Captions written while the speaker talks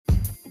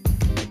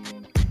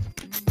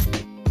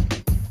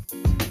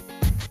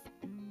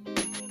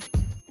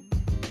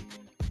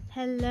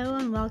Hello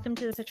and welcome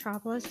to the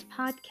Petropolis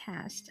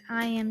podcast.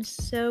 I am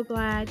so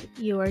glad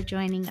you are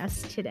joining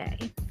us today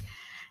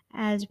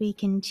as we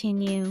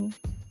continue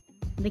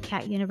the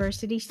Cat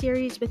University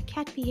series with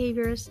cat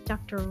behaviorist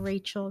Dr.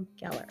 Rachel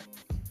Geller.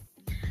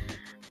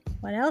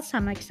 What else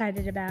I'm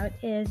excited about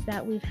is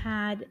that we've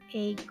had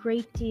a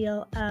great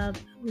deal of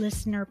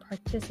listener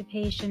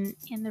participation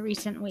in the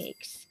recent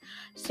weeks.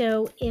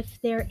 So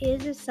if there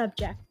is a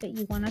subject that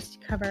you want us to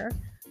cover,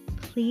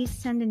 please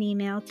send an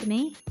email to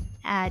me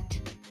at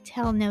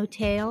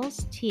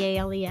tellnotales,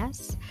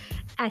 T-A-L-E-S,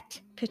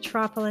 at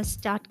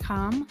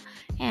petropolis.com,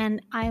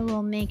 and I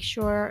will make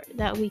sure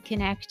that we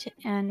connect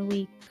and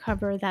we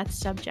cover that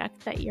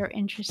subject that you're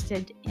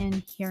interested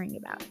in hearing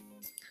about.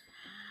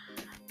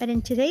 But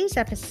in today's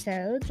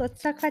episode,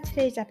 let's talk about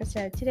today's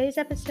episode. Today's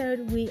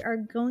episode, we are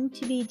going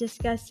to be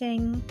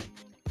discussing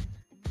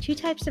two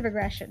types of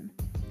aggression,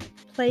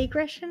 play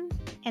aggression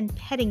and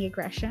petting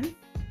aggression.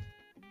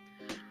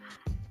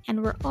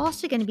 And we're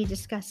also going to be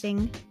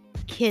discussing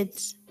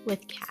kids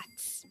with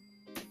cats.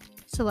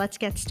 So let's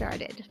get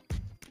started.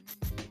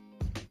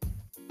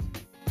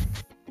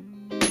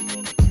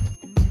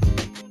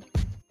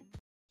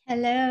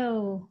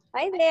 Hello.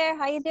 Hi there.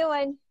 How you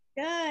doing?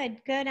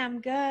 Good.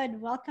 I'm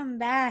good. Welcome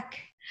back.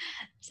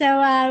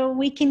 So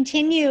we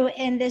continue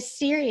in this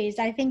series.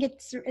 I think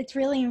it's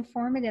really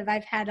informative.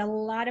 I've had a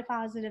lot of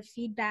positive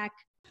feedback.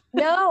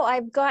 No,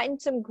 I've gotten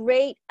some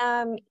great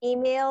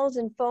emails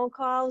and phone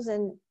calls,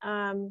 and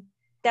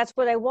that's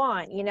what I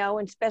want,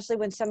 and especially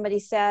when somebody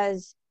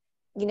says,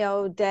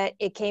 that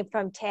it came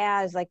from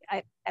Taz,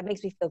 that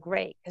makes me feel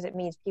great because it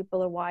means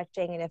people are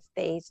watching, and if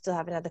they still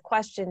have another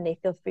question, they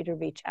feel free to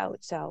reach out.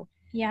 So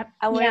yep.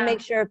 I want to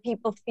make sure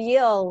people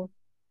feel,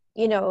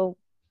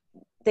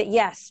 that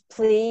yes,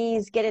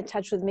 please get in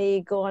touch with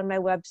me, go on my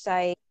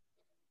website,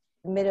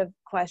 submit a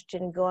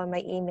question, go on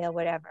my email,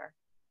 whatever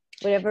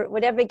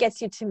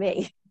gets you to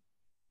me.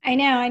 I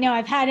know.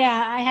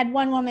 I had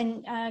one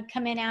woman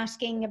come in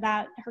asking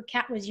about her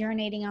cat was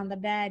urinating on the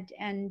bed,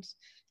 and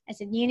I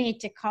said, you need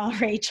to call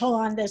Rachel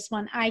on this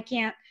one. I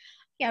can't.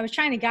 Yeah, I was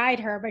trying to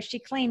guide her, but she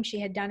claimed she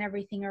had done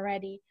everything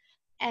already.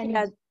 And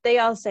yeah, they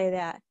all say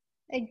that.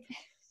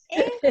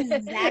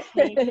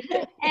 Exactly.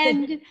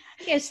 And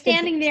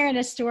standing there in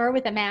a store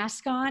with a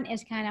mask on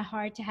is kind of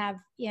hard to have,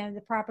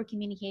 the proper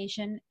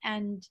communication.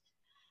 And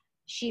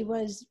she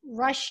was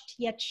rushed,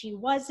 yet she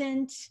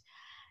wasn't.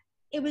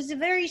 It was a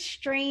very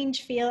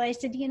strange feel. I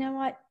said, you know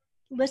what?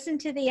 Listen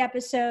to the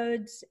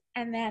episodes.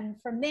 And then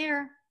from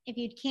there, if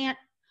you can't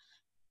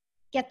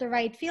get the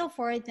right feel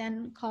for it,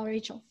 then call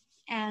Rachel.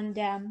 And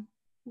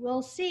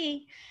we'll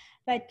see.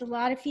 But a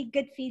lot of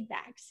good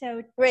feedback.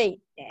 So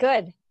great.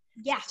 Good.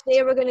 Yeah.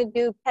 Today we're going to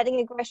do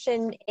petting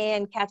aggression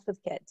and cats with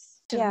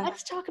kids. So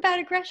let's talk about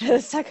aggression.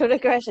 Let's talk about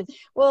aggression.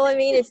 Well, I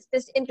mean, it's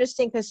just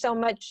interesting because so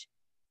much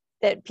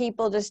that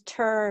people just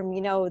term,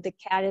 the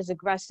cat is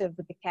aggressive,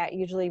 but the cat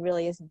usually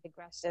really isn't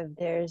aggressive.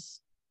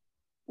 There's,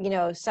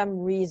 some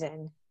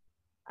reason.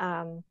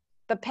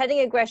 But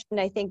petting aggression,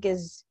 I think,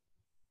 is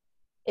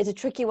a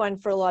tricky one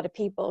for a lot of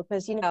people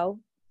because,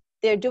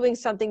 they're doing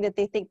something that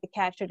they think the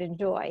cat should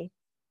enjoy.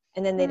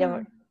 And then they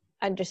don't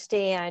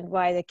understand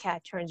why the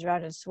cat turns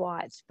around and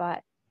swats.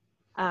 But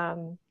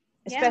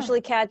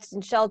especially cats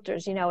in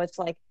shelters, it's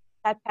like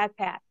pat, pat,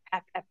 pat,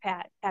 pat, pat,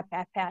 pat, pat,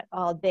 pat, pat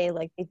all day.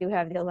 Like they do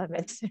have their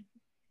limits.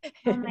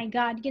 Oh my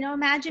God.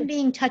 Imagine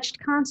being touched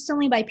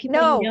constantly by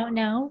people you don't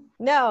know.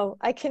 No,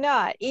 I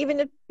cannot. Even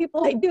if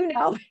people I do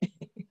know.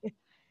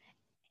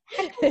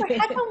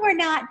 How come we're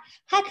not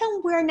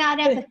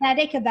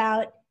empathetic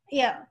about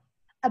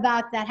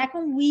that? How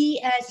come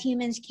we as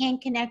humans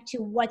can't connect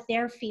to what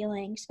they're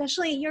feeling?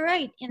 Especially, you're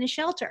right, in a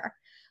shelter.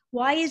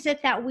 Why is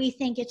it that we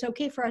think it's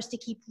okay for us to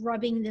keep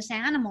rubbing this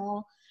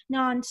animal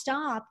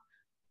nonstop?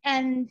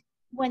 And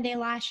when they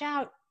lash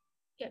out,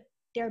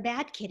 they're a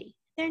bad kitty.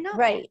 They're not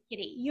bad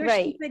kitty. You're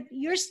stupid.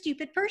 You're a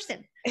stupid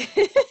person.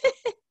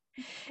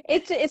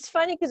 It's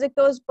funny because it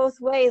goes both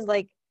ways.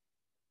 Like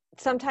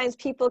sometimes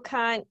people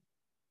can't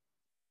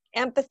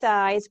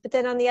empathize, but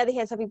then on the other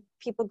hand, some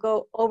people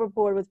go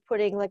overboard with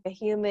putting like a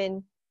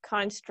human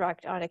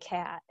construct on a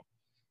cat.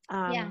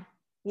 Like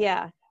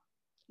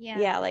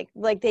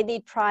they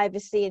need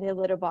privacy in their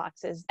litter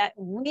boxes. That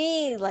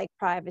we like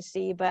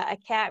privacy, but a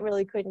cat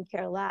really couldn't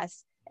care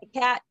less. A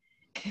cat.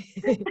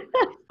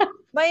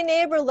 My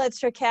neighbor lets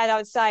her cat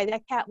outside.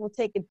 That cat will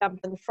take a dump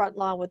in the front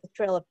lawn with a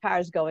trail of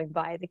cars going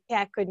by. The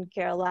cat couldn't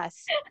care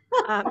less.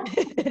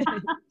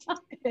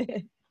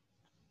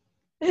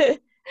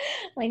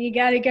 When you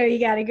gotta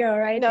go,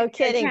 right? No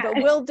kidding, but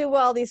we'll do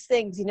all these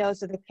things,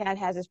 so the cat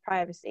has his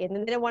privacy, and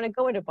then they don't want to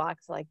go in a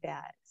box like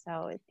that.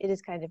 So it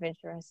is kind of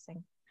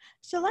interesting.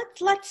 So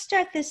let's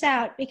start this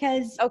out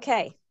because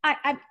okay.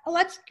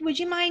 Would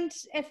you mind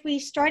if we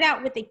start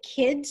out with the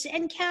kids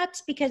and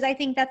cats, because I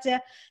think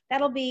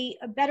that'll be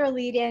a better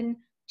lead in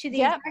to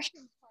the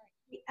aggression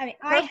part. I mean,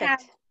 I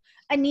have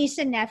a niece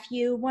and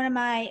nephew. One of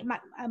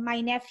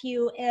my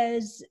nephew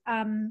is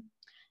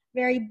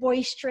very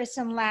boisterous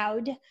and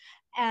loud.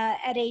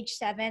 at age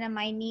 7, and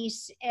my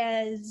niece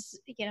is,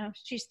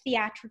 she's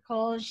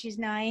theatrical. She's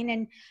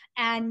 9,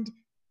 and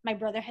my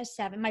brother has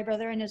 7. My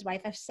brother and his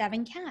wife have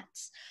 7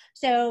 cats.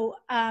 So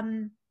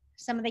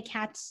some of the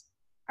cats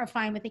are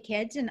fine with the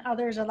kids, and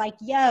others are like,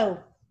 "Yo,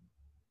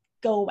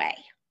 go away."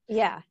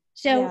 Yeah.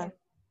 So, yeah.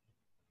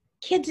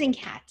 kids and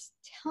cats.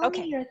 Tell me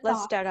Okay, your let's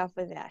thoughts. start off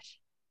with that.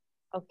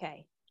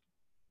 Okay.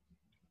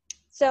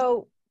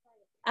 So,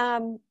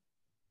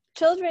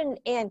 children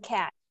and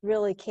cats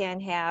really can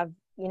have,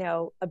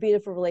 a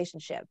beautiful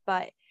relationship,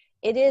 but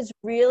it is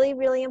really,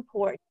 really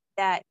important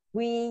that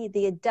we,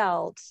 the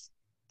adults,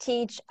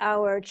 teach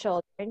our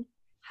children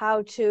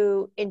how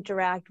to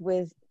interact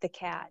with the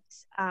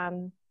cats.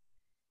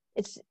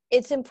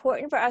 It's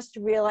important for us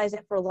to realize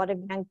that for a lot of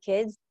young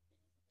kids,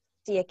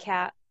 see a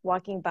cat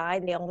walking by,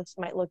 they almost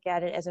might look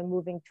at it as a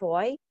moving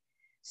toy.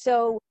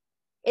 So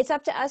it's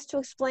up to us to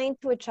explain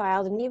to a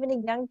child, and even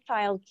a young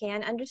child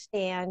can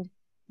understand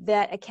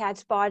that a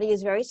cat's body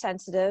is very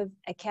sensitive.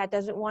 A cat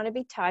doesn't want to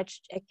be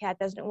touched. A cat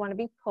doesn't want to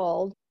be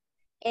pulled.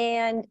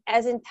 And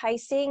as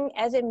enticing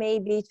as it may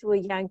be to a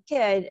young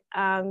kid,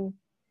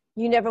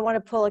 you never want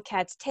to pull a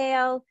cat's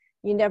tail.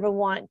 You never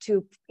want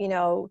to,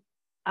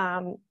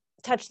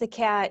 touch the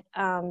cat.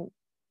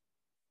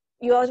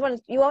 You always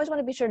want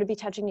to be sure to be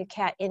touching your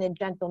cat in a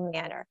gentle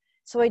manner.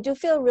 So I do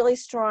feel really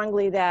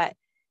strongly that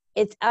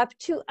it's up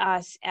to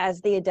us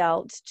as the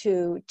adults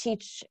to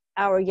teach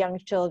our young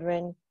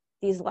children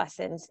these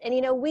lessons. And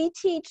we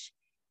teach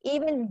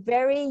even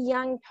very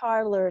young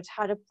toddlers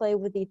how to play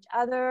with each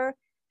other,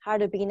 how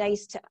to be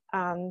nice to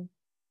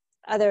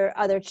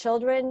other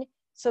children.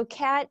 So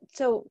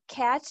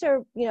cats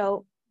are,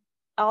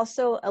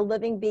 also a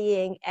living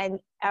being, and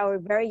our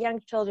very young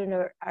children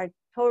are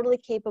totally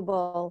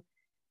capable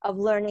of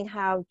learning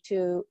how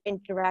to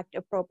interact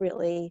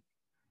appropriately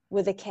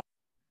with a cat.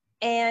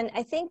 And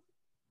I think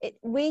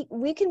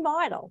we can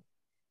model.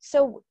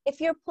 So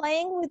if you're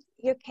playing with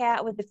your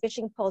cat with the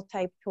fishing pole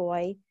type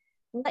toy,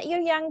 let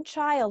your young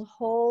child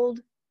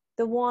hold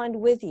the wand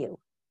with you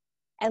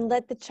and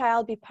let the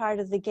child be part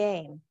of the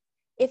game.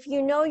 If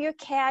you know your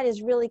cat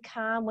is really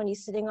calm when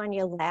he's sitting on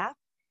your lap,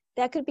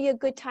 that could be a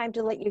good time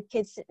to let your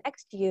kid sit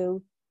next to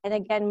you and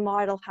again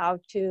model how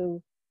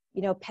to,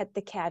 pet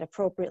the cat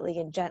appropriately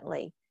and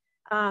gently.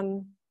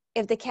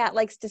 If the cat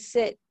likes to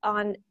sit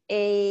on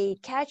a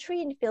cat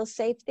tree and feel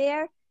safe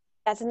there,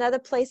 that's another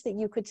place that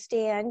you could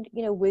stand,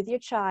 with your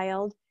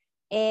child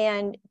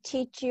and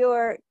teach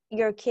your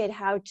kid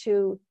how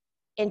to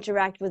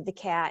interact with the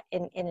cat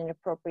in an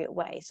appropriate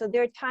way. So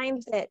there are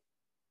times that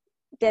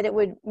it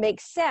would make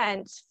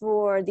sense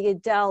for the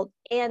adult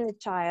and the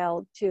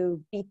child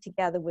to be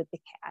together with the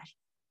cat.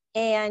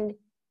 And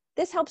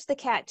this helps the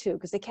cat too,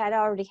 because the cat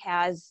already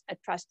has a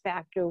trust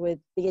factor with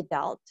the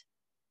adult.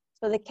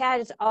 So the cat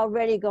is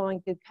already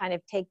going to kind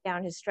of take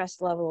down his stress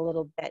level a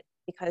little bit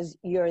because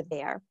you're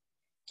there.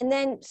 And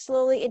then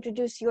slowly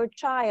introduce your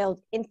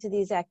child into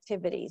these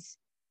activities.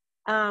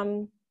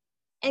 And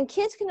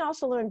kids can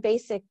also learn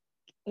basic,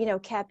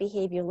 cat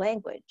behavior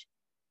language.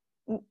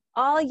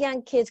 All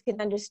young kids can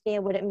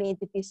understand what it means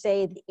if you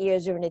say the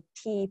ears are in a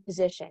T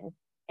position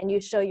and you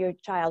show your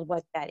child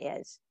what that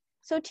is.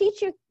 So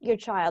teach your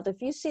child,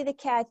 if you see the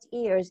cat's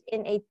ears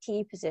in a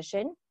T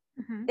position,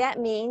 that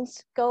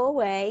means go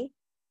away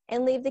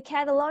and leave the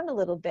cat alone a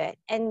little bit.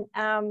 And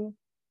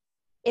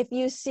if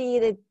you see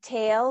the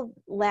tail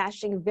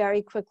lashing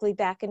very quickly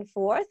back and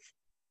forth,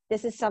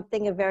 this is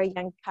something a very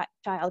young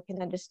child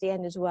can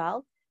understand as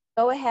well.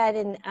 Go ahead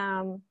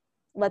and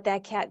let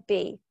that cat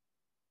be.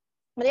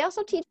 But I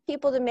also teach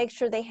people to make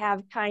sure they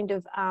have kind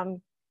of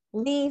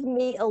leave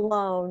me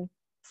alone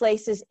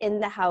places in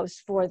the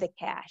house for the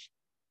cat.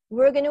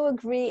 We're going to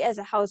agree as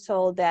a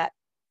household that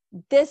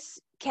this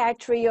cat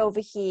tree over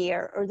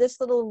here, or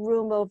this little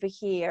room over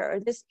here, or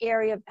this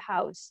area of the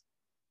house,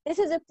 this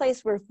is a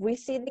place where if we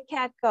see the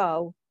cat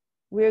go,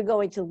 we're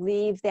going to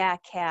leave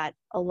that cat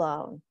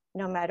alone,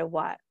 no matter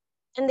what.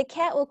 And the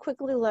cat will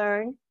quickly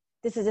learn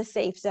this is a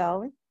safe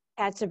zone.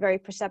 Cats are very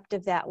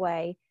perceptive that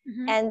way.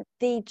 And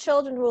the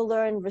children will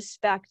learn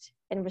respect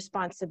and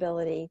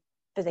responsibility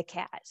for the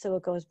cat. So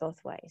it goes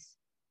both ways.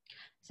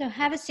 So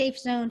have a safe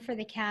zone for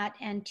the cat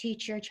and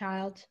teach your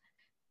child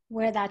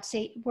where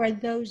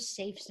those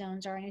safe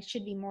zones are. And it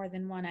should be more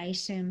than one, I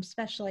assume,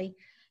 especially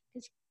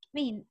because,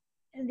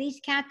 these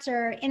cats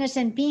are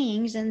innocent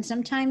beings, and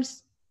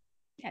sometimes,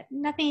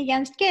 nothing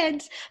against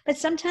kids, but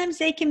sometimes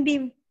they can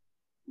be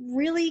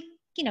really,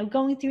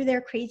 going through their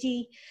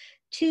crazy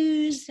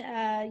twos.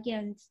 I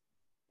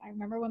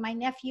remember when my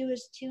nephew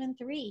was 2 and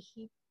 3,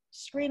 he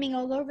screaming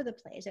all over the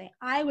place.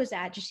 I was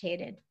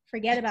agitated.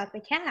 Forget about the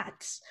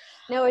cats.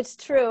 No, it's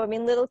true.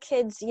 Little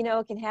kids,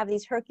 can have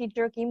these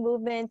herky-jerky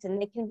movements, and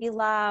they can be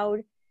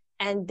loud,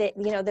 and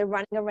they're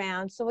running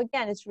around. So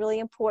again, it's really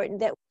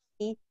important that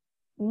we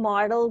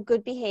model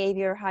good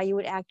behavior, how you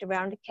would act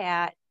around a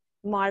cat,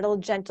 model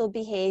gentle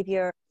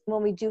behavior.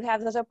 When we do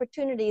have those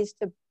opportunities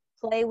to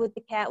play with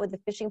the cat with a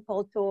fishing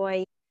pole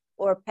toy,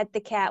 or pet the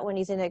cat when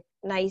he's in a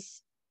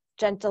nice,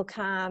 gentle,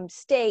 calm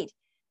state,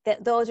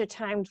 that those are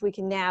times we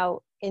can now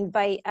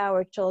invite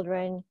our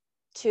children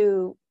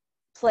to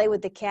play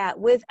with the cat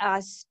with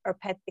us or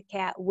pet the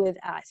cat with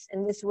us.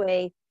 And this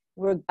way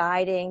we're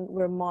guiding,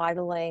 we're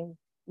modeling,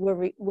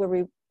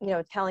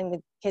 telling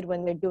the kid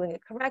when they're doing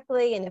it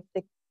correctly. And if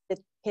the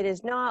kid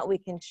is not, we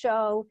can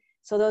show.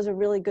 So those are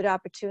really good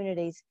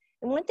opportunities.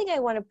 And one thing I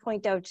want to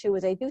point out too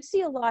is I do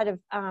see a lot of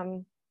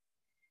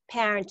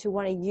parents who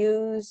want to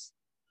use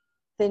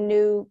the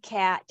new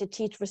cat to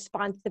teach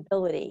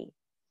responsibility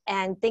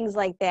and things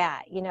like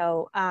that,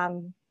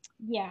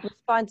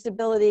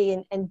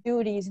 responsibility and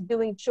duties,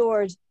 doing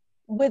chores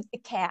with the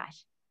cat.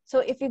 So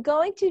if you're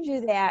going to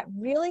do that,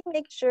 really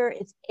make sure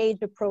it's age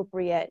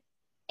appropriate.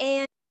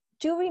 And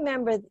do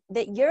remember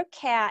that your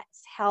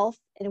cat's health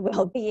and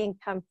well-being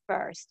come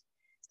first.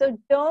 So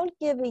don't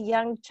give a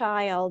young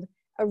child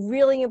a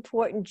really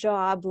important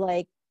job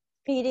like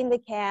feeding the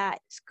cat,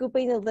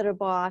 scooping the litter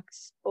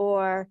box,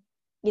 or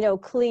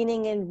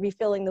cleaning and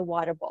refilling the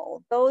water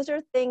bowl. Those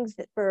are things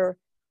that for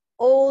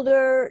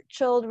older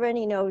children,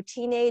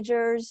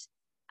 teenagers,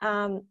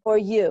 or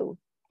you.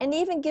 And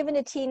even given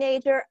a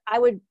teenager, I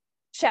would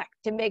check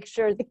to make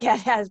sure the cat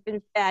has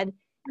been fed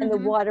and the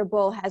water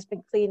bowl has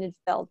been cleaned and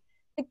filled.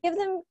 But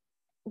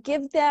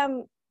give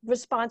them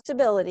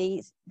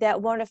responsibilities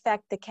that won't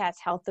affect the cat's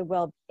health or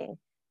well-being.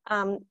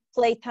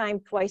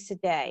 Playtime twice a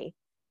day,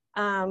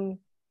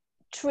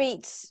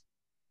 treats,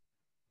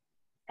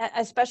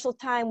 a special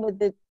time with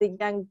the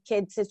young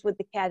kid sits with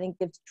the cat and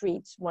gives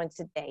treats once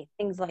a day,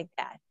 things like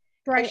that.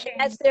 Brushing.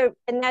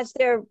 And that's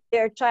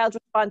their child's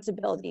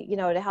responsibility,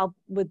 to help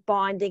with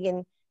bonding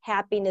and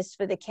happiness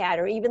for the cat,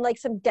 or even like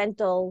some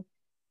dental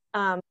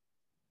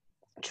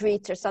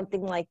treats or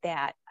something like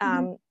that.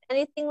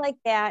 Anything like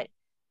that,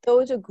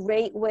 those are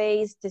great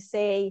ways to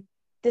say,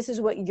 this is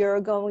what you're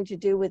going to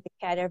do with the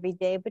cat every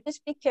day, but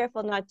just be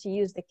careful not to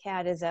use the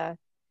cat as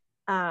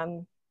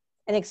an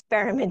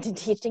experiment in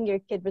teaching your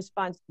kid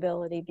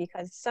responsibility,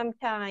 because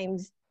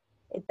sometimes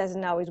it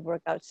doesn't always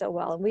work out so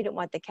well. And we don't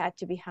want the cat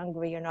to be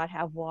hungry or not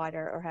have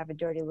water or have a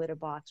dirty litter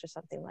box or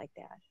something like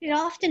that. It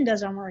often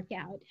doesn't work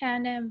out.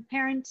 And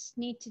parents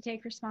need to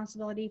take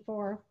responsibility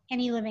for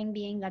any living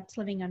being that's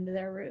living under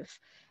their roof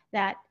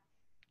that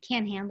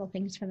can't handle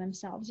things for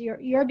themselves.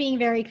 You're being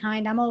very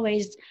kind. I'm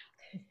always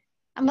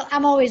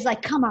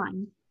like, come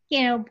on,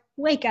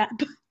 wake up.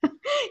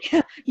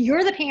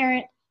 You're the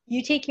parent.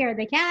 You take care of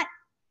the cat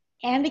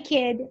and the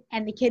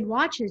kid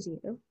watches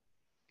you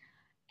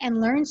and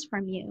learns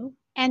from you,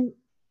 and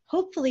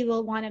hopefully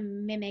will want to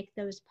mimic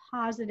those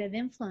positive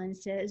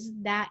influences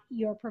that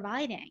you're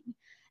providing,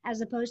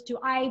 as opposed to,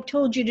 I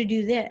told you to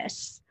do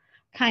this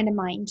kind of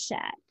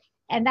mindset.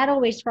 And that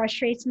always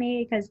frustrates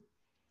me, because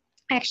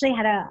I actually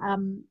had a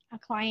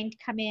client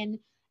come in,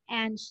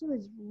 and she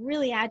was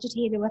really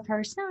agitated with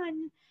her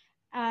son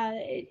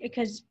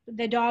because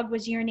the dog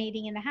was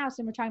urinating in the house.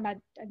 And I'm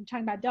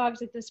talking about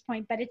dogs at this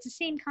point, but it's the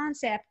same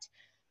concept.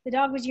 The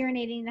dog was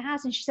urinating in the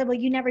house, and she said, well,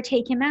 you never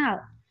take him out.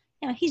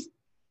 He's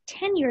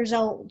 10 years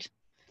old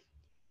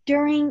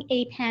during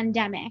a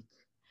pandemic,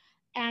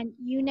 and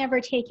you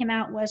never take him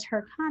out, was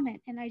her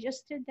comment. And I just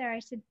stood there. I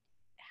said,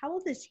 how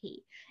old is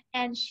he?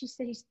 And she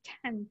said, he's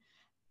 10.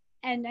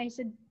 And I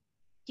said,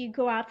 do you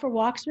go out for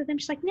walks with him?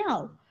 She's like,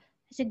 no.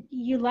 I said,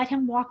 you let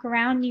him walk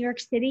around New York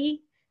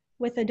City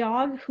with a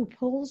dog who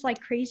pulls like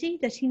crazy?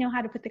 Does he know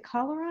how to put the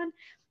collar on?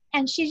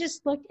 And she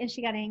just looked, and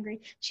she got angry.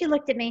 She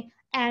looked at me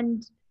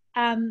and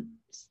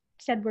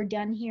said, we're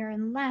done here,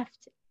 and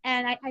left.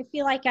 And I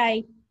feel like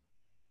I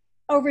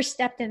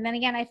overstepped. And then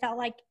again, I felt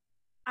like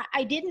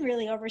I didn't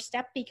really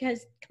overstep,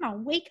 because come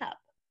on, wake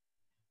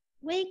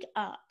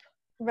up.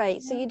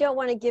 Right. So you don't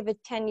want to give a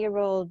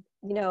 10-year-old,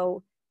 a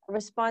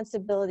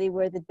responsibility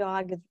where the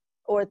dog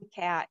or the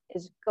cat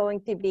is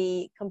going to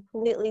be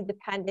completely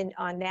dependent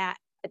on that,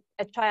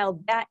 a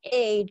child that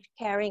age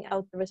carrying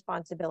out the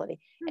responsibility.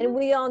 And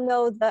we all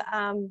know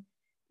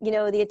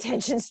the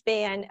attention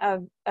span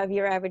of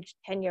your average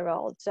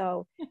 10-year-old.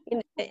 So,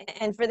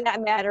 and for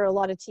that matter, a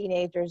lot of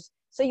teenagers.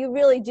 So you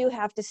really do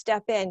have to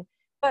step in.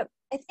 But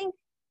I think,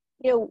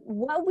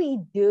 what we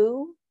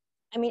do,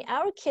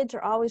 our kids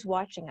are always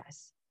watching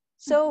us.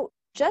 So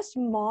just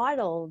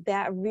model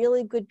that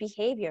really good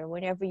behavior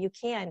whenever you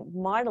can.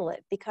 Model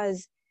it,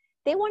 because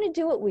they want to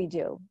do what we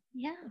do.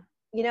 Yeah.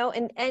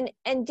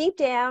 And deep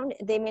down,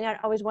 they may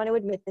not always want to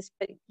admit this,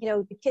 but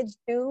the kids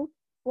do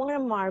want to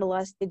model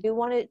us. They do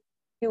want to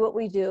do what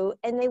we do,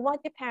 and they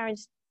want their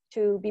parents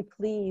to be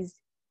pleased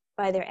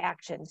by their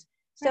actions.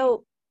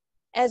 So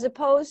as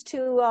opposed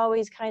to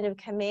always kind of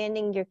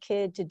commanding your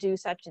kid to do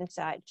such and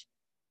such,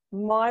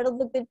 model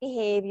the good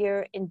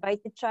behavior,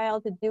 invite the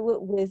child to do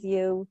it with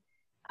you,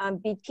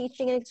 be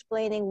teaching and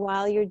explaining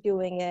while you're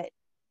doing it.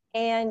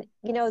 And,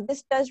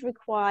 this does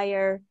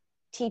require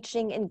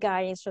teaching and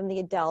guidance from the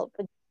adult.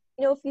 But,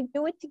 if you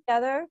do it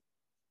together,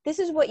 this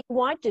is what you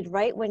wanted,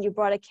 right? When you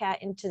brought a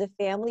cat into the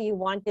family, you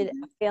wanted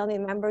a family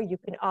member you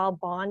can all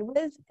bond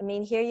with.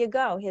 Here you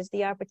go. Here's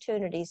the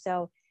opportunity.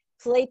 So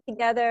play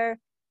together,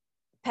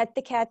 pet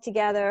the cat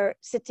together,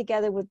 sit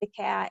together with the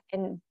cat,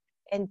 and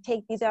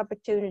take these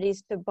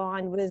opportunities to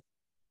bond with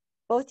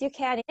both your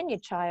cat and your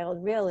child,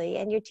 really.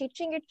 And you're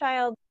teaching your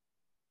child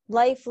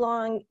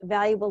lifelong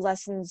valuable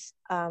lessons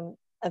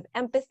of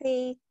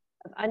empathy,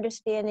 of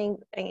understanding,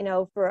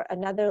 for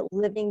another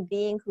living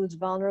being who's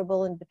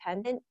vulnerable and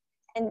dependent.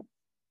 And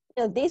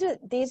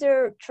these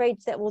are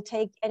traits that will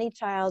take any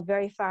child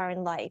very far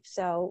in life.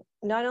 So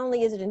not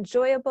only is it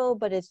enjoyable,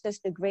 but it's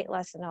just a great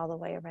lesson all the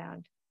way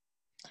around.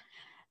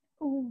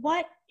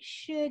 What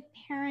should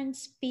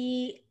parents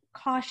be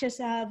cautious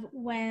of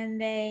when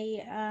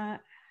they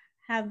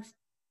have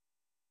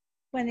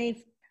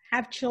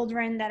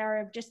children that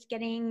are just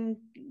getting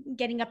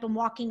up and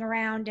walking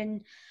around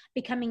and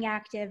becoming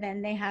active,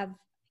 and they have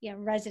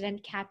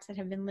resident cats that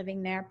have been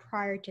living there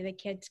prior to the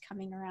kids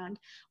coming around?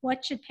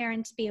 What should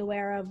parents be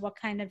aware of? What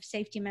kind of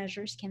safety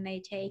measures can they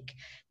take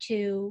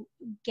to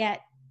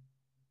get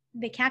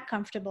the cat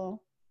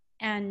comfortable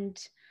and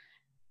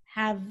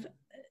have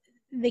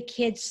the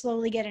kids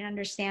slowly get an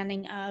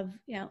understanding of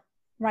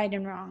right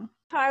and wrong?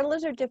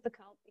 Toddlers are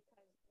difficult because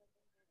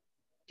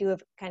you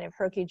have kind of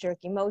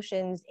herky-jerky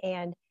motions,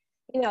 and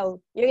you're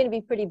going to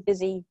be pretty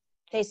busy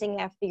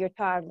chasing after your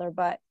toddler,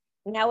 but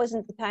now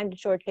isn't the time to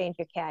shortchange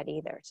your cat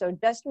either. So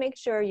just make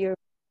sure you're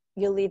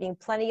leaving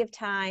plenty of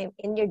time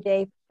in your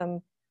day for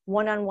some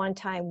one-on-one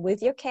time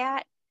with your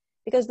cat,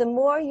 because the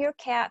more your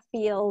cat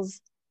feels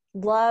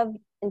loved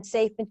and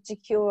safe and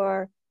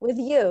secure with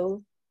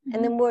you,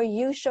 and the more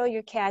you show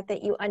your cat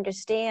that you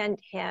understand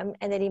him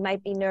and that he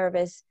might be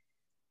nervous,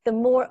 the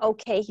more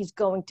okay he's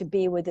going to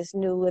be with this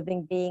new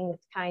living being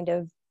that's kind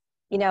of,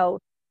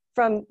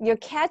 from your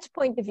cat's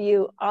point of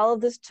view, all of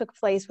this took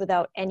place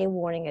without any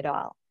warning at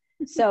all.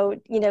 So,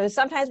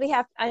 sometimes we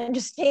have to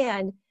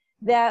understand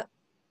that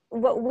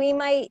what we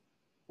might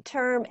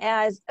term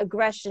as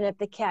aggression if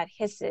the cat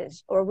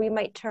hisses, or we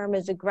might term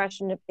as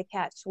aggression if the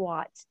cat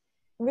swats,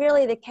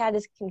 really the cat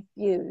is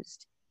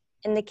confused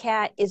and the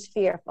cat is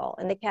fearful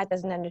and the cat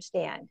doesn't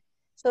understand.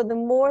 So the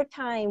more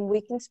time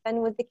we can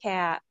spend with the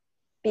cat,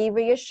 be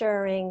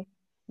reassuring,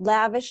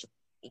 lavish,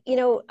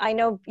 I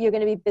know you're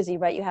going to be busy,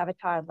 right? You have a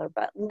toddler,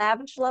 but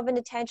lavish love and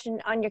attention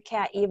on your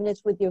cat, even if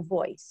it's with your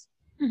voice.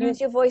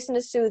 Use your voice in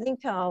a soothing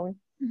tone.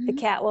 The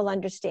cat will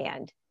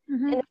understand.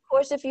 And of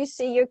course, if you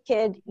see your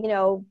kid,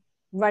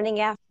 running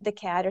after the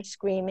cat or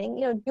screaming,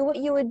 do what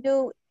you would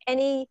do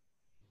in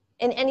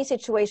any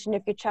situation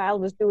if your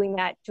child was doing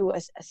that to a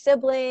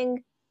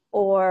sibling,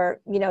 or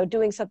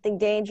doing something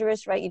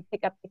dangerous, right? You'd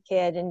pick up the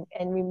kid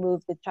and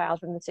remove the child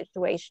from the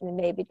situation, and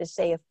maybe just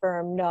say a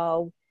firm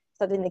no,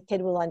 something the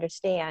kid will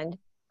understand,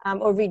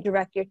 or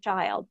redirect your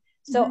child.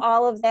 So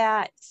all of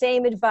that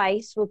same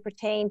advice will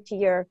pertain to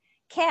your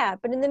cat,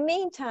 but in the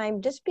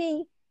meantime, just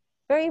be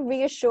very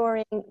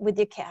reassuring with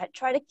your cat.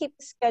 Try to keep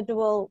the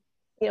schedule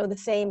the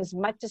same as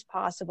much as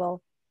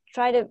possible.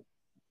 Try to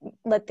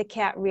let the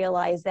cat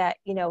realize that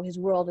his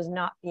world is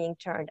not being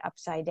turned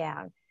upside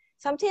down.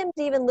 Sometimes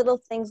even little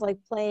things like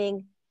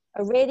playing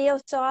a radio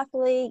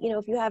softly,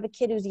 if you have a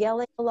kid who's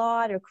yelling a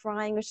lot or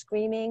crying or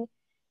screaming,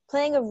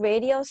 playing a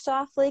radio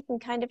softly can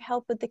kind of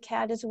help with the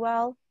cat as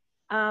well.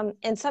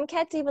 And some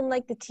cats even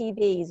like the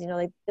TVs,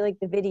 they like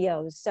the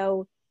videos.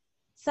 So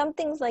some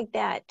things like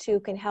that too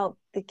can help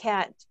the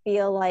cat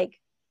feel like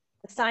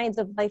the signs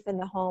of life in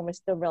the home are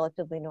still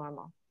relatively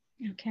normal.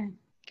 Okay,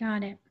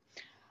 got it.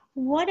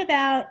 What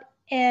about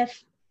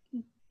if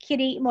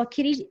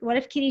what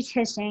if Kitty's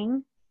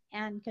hissing,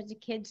 and because the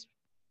kid's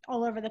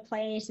all over the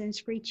place and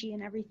screechy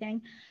and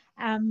everything?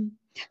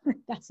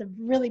 That's a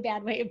really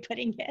bad way of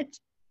putting it.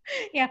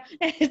 Yeah,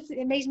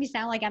 it makes me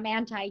sound like I'm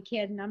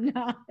anti-kid, and I'm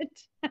not.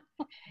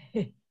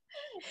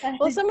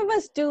 Well, some of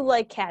us do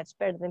like cats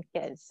better than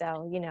kids,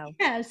 so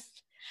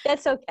Yes,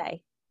 that's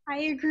okay. I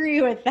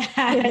agree with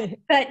that.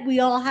 But we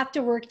all have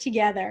to work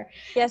together.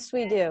 Yes,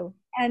 we do.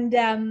 And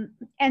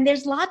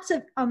there's lots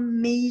of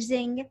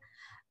amazing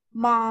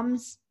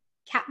moms,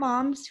 cat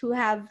moms who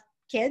have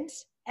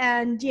kids,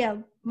 and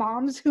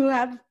moms who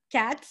have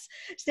cats.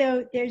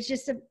 So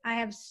there's I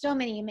have so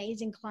many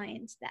amazing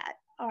clients that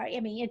are,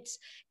 it's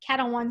cat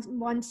on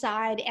one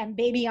side and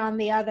baby on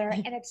the other,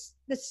 and it's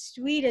the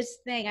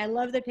sweetest thing. I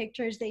love the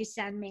pictures they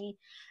send me,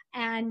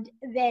 and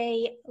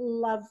they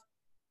love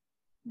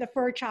the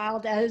fur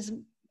child as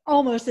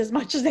almost as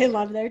much as they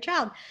love their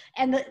child,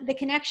 and the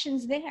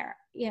connection's there,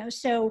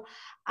 so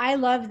I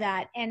love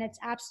that. And it's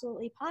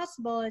absolutely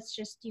possible. It's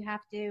just you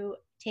have to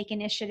take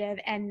initiative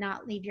and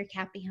not leave your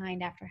cat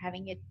behind after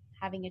having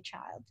a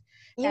child.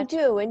 You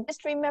do. And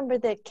just remember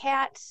that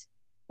cats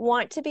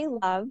want to be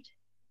loved,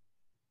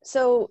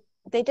 so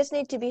they just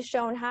need to be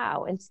shown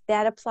how. And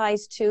that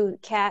applies to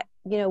cat,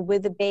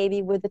 with a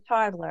baby, with a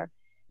toddler.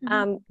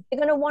 They're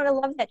going to want to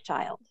love that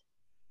child.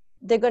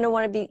 They're going to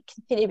want to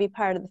continue to be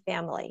part of the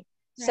family.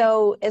 Right.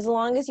 So as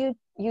long as you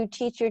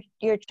teach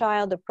your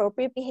child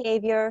appropriate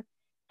behavior,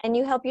 and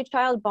you help your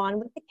child bond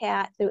with the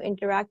cat through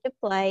interactive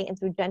play and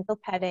through gentle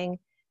petting,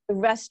 the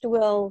rest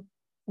will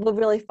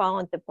really fall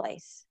into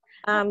place.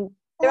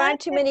 There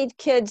aren't too many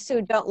kids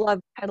who don't love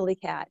cuddly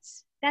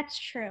cats. That's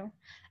true.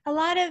 A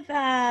lot of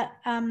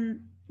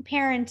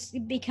parents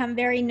become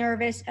very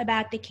nervous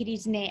about the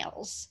kitty's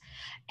nails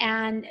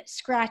and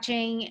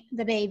scratching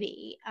the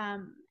baby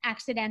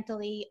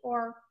accidentally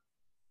or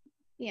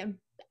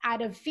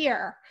out of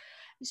fear.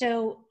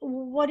 So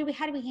how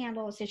do we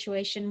handle a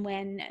situation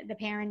when the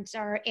parents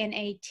are in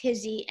a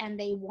tizzy and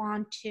they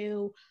want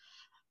to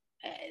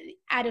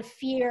out of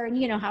fear,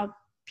 and you know how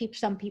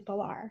some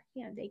people are,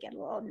 they get a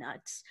little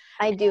nuts.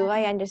 I do.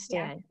 I Yeah.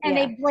 understand. And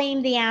Yeah. they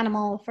blame the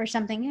animal for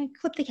something,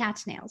 clip the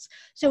cat's nails.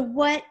 So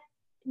what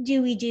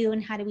do we do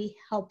and how do we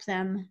help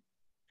them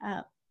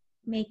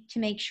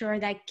make sure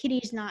that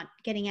kitty's not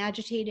getting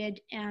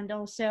agitated, and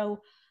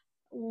also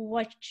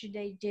what should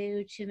they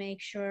do to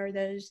make sure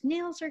those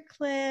nails are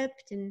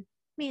clipped? And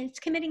I mean, it's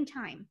committing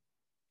time.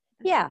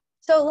 Yeah.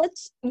 So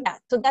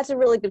that's a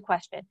really good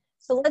question.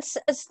 So let's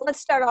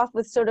start off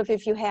with sort of,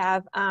 if you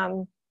have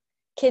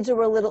kids who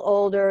are a little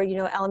older,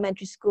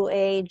 elementary school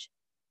age,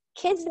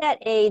 kids that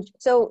age.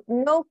 So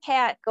no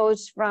cat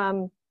goes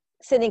from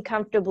sitting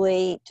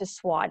comfortably to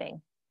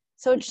swatting.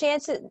 So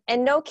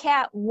and no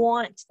cat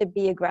wants to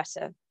be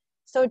aggressive.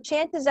 So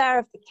chances are,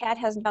 if the cat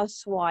has now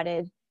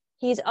swatted,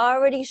 he's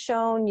already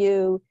shown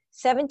you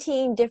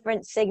 17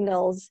 different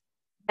signals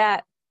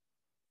that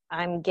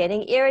I'm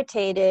getting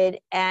irritated,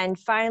 and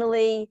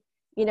finally,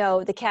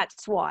 the cat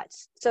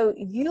swats. So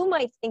you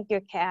might think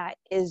your cat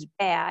is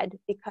bad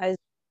because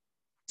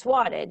he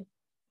swatted,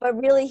 but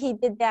really he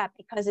did that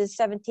because his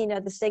 17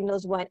 other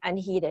signals went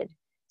unheeded.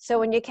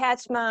 So in your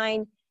cat's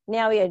mind,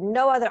 now he had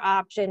no other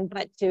option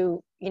but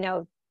to,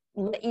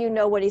 let you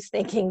know what he's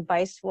thinking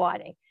by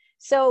swatting.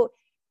 So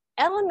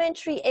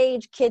elementary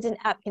age kids and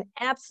up can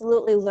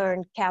absolutely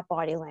learn cat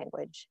body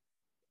language.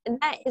 And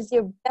that is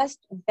your best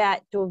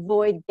bet to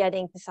avoid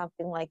getting to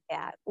something like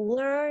that.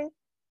 Learn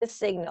the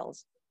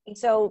signals.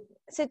 So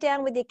sit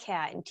down with your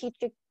cat and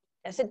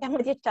sit down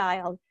with your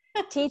child,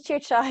 teach your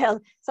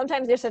child,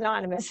 sometimes they're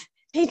synonymous,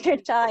 teach your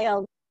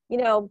child,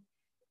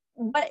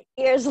 what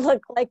ears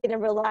look like in a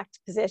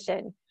relaxed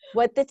position,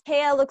 what the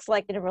tail looks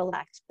like in a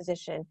relaxed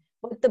position,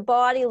 what the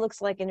body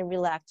looks like in a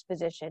relaxed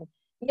position.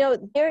 There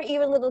are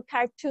even little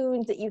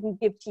cartoons that you can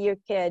give to your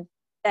kid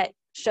that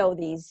show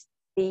these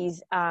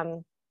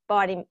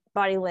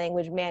body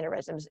language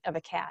mannerisms of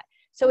a cat.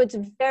 So it's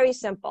very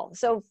simple.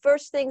 So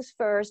first things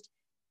first,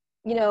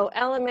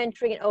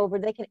 elementary and over,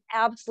 they can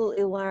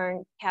absolutely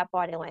learn cat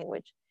body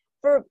language.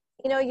 For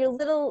your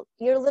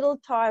little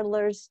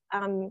toddlers,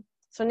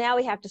 so now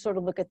we have to sort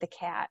of look at the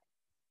cat.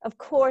 Of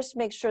course,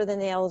 make sure the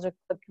nails are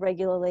clipped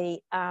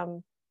regularly.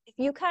 If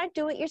you can't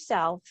do it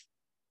yourself,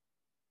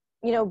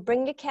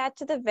 bring your cat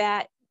to the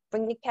vet,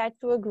 bring your cat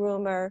to a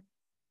groomer.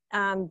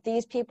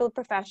 These people are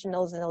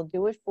professionals and they'll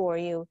do it for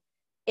you.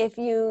 If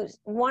you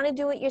want to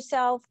do it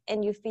yourself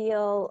and you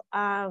feel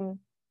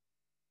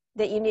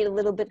that you need a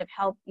little bit of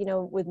help,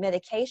 with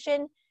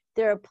medication,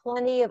 there are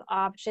plenty of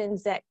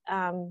options that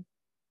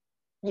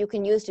you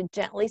can use to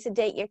gently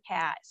sedate your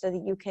cat so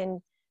that you can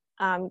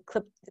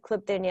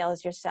clip their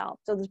nails yourself.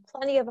 So there's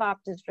plenty of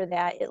options for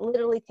that. It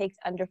literally takes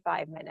under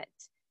 5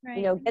 minutes.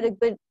 Right. Get a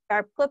good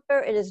sharp clipper.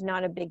 It is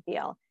not a big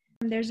deal.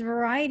 There's a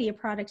variety of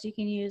products you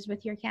can use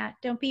with your cat.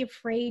 Don't be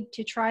afraid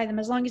to try them,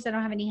 as long as they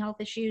don't have any health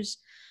issues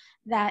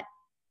that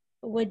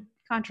would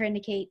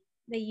contraindicate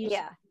the use.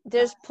 Yeah,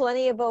 there's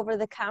plenty of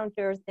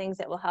over-the-counter things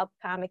that will help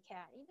calm a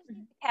cat. You just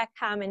make the cat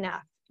calm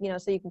enough,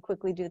 so you can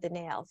quickly do the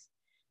nails.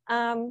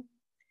 And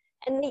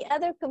the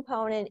other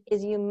component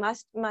is you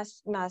must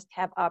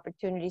have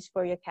opportunities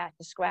for your cat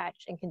to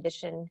scratch and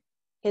condition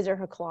his or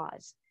her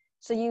claws.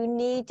 So you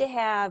need to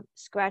have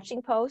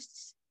scratching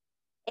posts,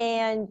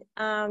 and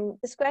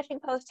the scratching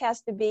post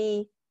has to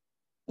be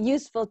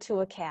useful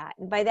to a cat.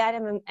 And by that,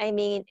 I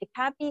mean, it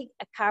can't be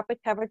a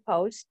carpet-covered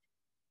post,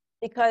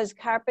 because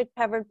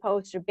carpet-covered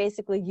posts are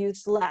basically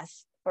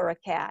useless for a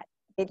cat.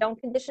 They don't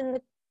condition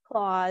the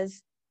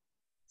claws.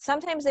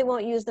 Sometimes they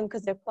won't use them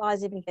because their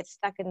claws even get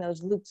stuck in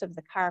those loops of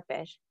the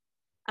carpet.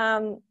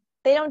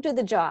 They don't do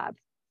the job.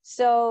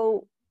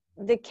 So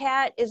the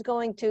cat is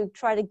going to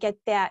try to get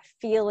that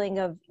feeling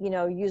of,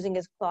 using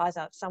his claws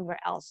out somewhere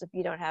else if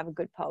you don't have a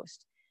good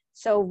post.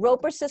 So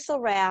rope or sisal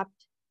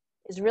wrapped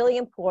is really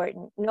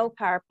important. No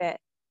carpet.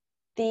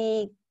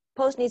 The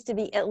post needs to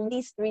be at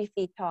least 3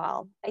 feet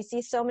tall. I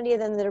see so many of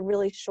them that are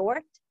really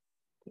short.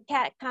 The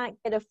cat can't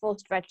get a full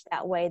stretch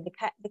that way.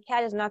 The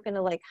cat is not going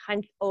to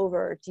hunch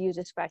over to use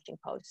a scratching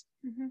post.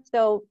 Mm-hmm.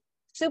 So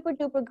super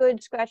duper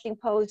good scratching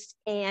post.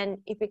 And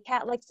if your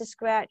cat likes to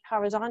scratch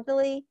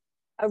horizontally,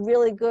 a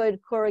really good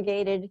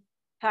corrugated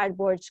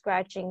cardboard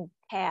scratching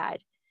pad.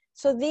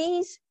 So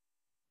these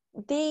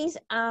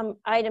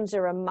items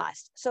are a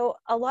must. So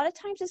a lot of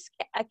times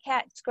a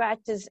cat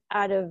scratches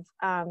out of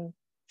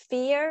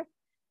fear,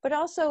 but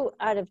also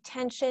out of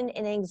tension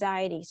and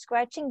anxiety.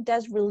 Scratching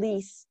does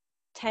release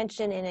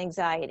tension and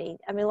anxiety.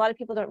 I mean, a lot of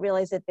people don't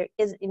realize that there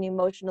is an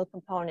emotional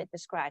component to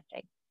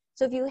scratching.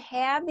 So if you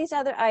have these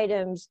other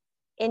items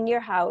in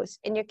your house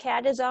and your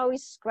cat is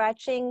always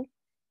scratching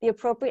the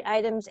appropriate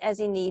items as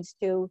he needs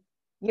to,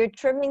 you're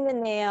trimming the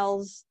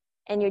nails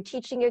and you're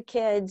teaching your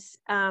kids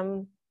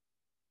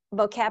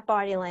about cat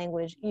body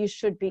language, you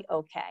should be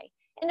okay.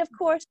 And of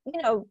course,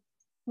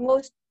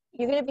 most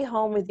you're going to be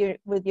home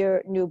with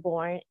your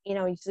newborn,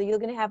 so you're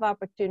going to have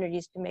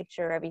opportunities to make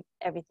sure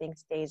everything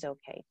stays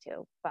okay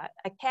too. But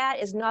a cat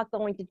is not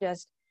going to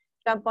just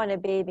jump on a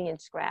baby and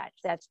scratch.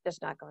 That's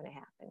just not going to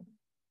happen.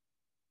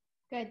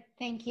 Good.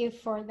 Thank you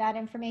for that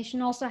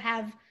information. Also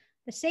have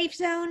the safe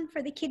zone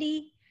for the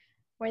kitty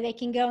where they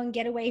can go and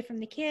get away from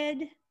the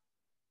kid,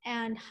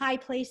 and high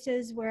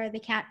places where the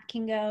cat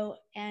can go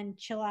and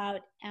chill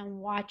out and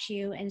watch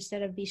you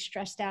instead of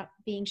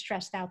being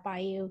stressed out by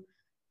you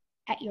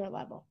at your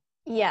level.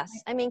 Yes.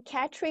 I mean,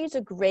 cat trees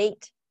are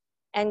great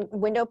and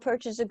window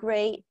perches are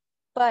great,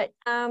 but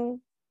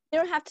you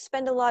don't have to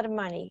spend a lot of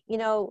money.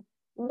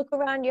 Look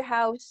around your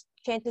house.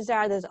 Chances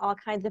are there's all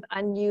kinds of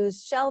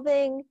unused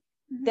shelving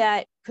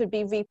that could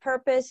be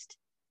repurposed.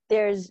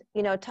 There's,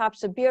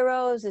 tops of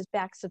bureaus, there's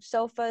backs of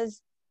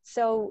sofas.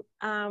 So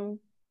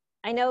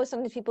I know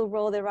sometimes people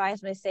roll their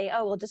eyes when I say,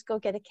 oh, well, just go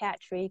get a cat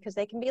tree, because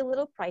they can be a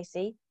little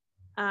pricey.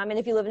 And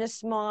if you live in a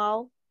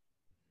small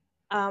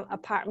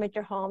apartment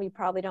or home, you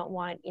probably don't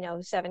want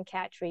 7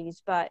 cat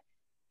trees, but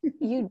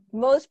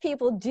most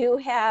people do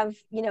have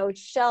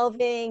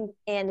shelving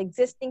and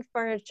existing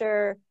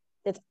furniture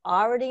that's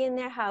already in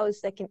their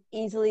house that can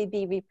easily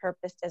be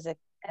repurposed as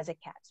a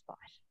cat spot.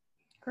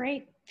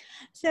 Great.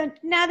 So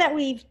now that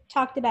we've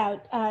talked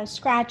about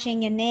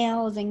scratching and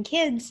nails and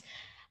kids,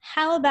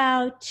 how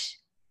about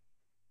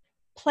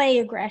play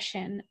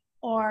aggression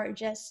or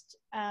just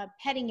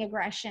petting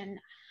aggression?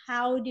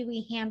 How do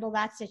we handle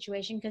that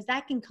situation? Because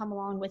that can come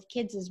along with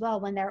kids as well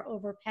when they're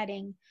over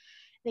petting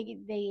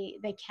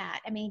the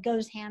cat. I mean, it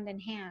goes hand in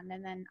hand.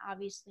 And then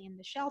obviously in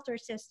the shelter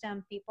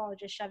system, people are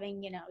just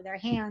shoving, their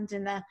hands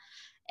in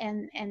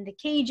the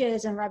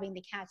cages and rubbing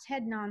the cat's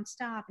head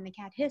nonstop, and the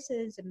cat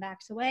hisses and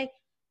backs away.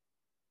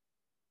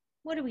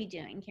 What are we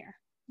doing here?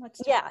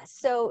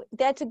 So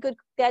that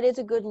is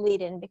a good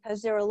lead in,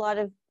 because there are a lot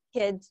of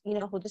kids,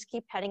 who just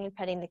keep petting and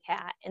petting the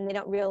cat, and they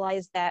don't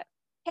realize that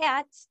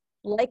cats,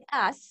 like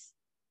us,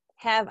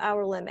 have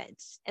our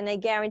limits. And I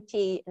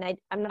guarantee, and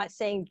I'm not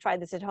saying try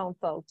this at home,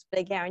 folks, but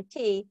I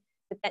guarantee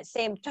that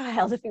same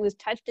child, if he was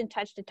touched and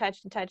touched and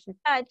touched and touched and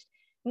touched,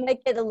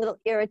 might get a little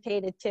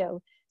irritated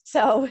too.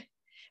 So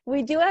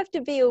we do have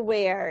to be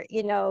aware,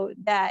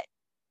 that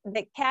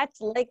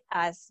cats like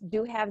us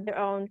do have their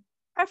own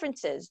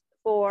preferences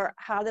for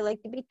how they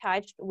like to be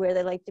touched, where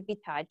they like to be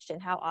touched,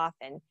 and how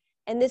often.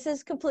 And this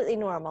is completely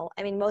normal.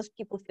 I mean, most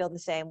people feel the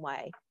same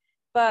way.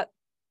 But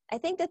I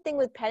think the thing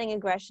with petting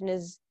aggression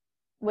is,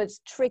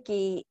 what's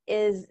tricky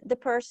is the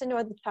person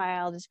or the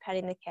child is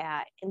petting the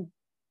cat, and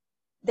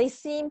they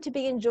seem to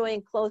be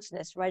enjoying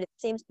closeness, right? It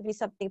seems to be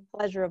something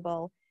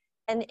pleasurable.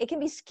 And it can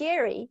be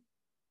scary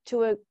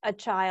to a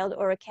child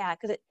or a cat,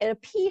 because it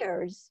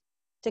appears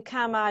to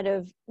come out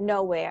of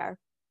nowhere.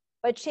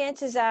 But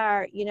chances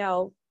are,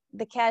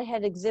 the cat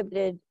had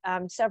exhibited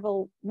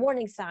several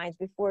warning signs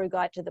before it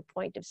got to the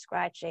point of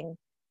scratching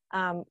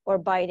or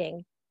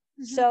biting.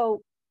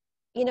 So,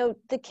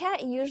 the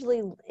cat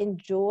usually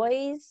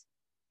enjoys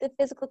the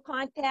physical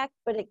contact,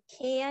 but it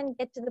can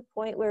get to the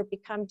point where it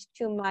becomes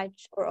too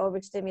much or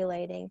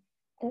overstimulating.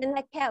 And then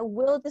that cat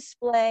will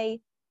display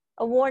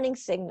a warning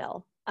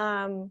signal.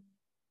 Some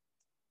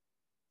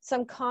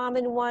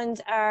common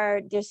ones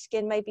are their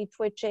skin might be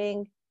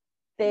twitching,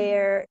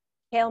 their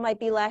tail might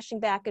be lashing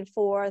back and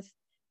forth.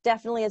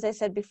 Definitely, as I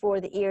said before,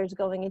 the ears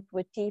going into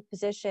a T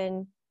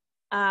position.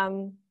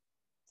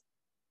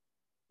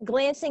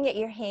 Glancing at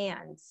your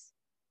hands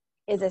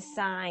is a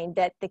sign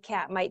that the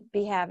cat might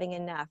be having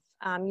enough.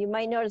 You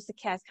might notice the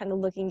cat's kind of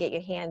looking at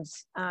your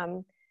hands.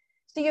 So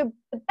the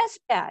best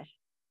bet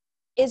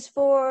is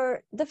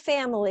for the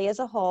family as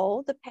a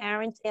whole, the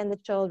parents and the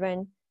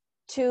children,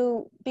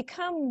 to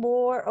become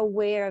more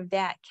aware of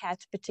that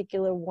cat's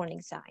particular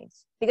warning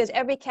signs, because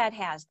every cat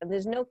has them.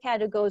 There's no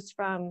cat who goes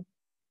from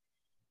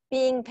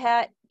being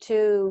pet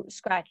to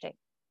scratching.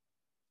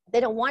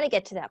 They don't want to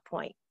get to that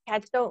point.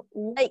 Cats don't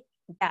like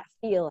that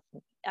feeling.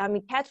 I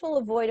mean, cats will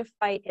avoid a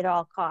fight at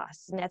all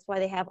costs, and that's why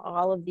they have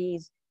all of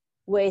these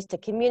ways to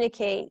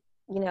communicate.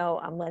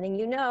 I'm letting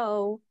you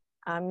know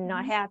I'm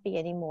not happy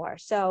anymore.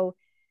 So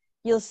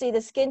you'll see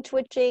the skin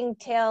twitching,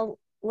 tail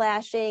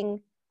lashing,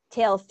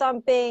 tail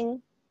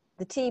thumping,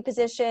 the T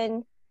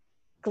position,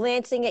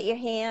 glancing at your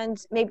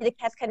hands. Maybe the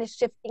cat's kind of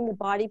shifting the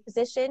body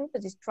position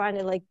because he's trying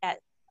to get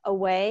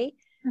away.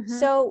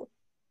 So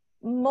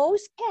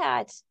most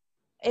cats,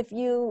 if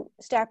you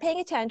start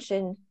paying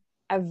attention,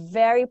 are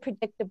very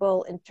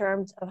predictable in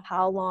terms of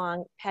how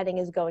long petting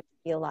is going to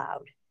be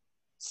allowed.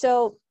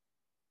 So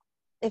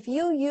if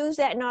you use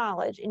that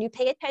knowledge and you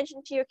pay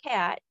attention to your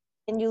cat,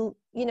 and you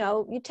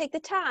take the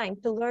time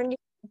to learn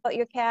about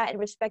your cat and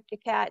respect your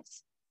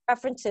cat's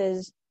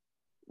preferences,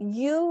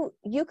 you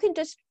can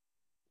just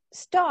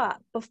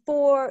stop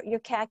before your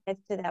cat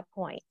gets to that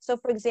point. So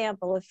for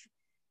example, if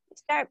you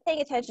start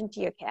paying attention to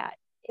your cat,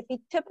 if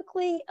he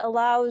typically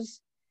allows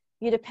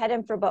you to pet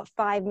him for about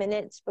 5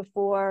 minutes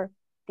before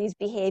these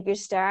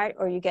behaviors start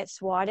or you get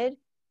swatted,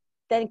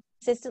 then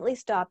consistently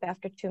stop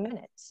after 2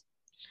 minutes,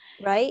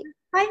 right?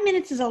 5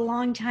 minutes is a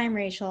long time,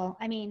 Rachel.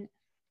 I mean,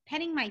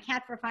 petting my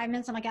cat for 5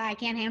 minutes, I'm like, I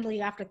can't handle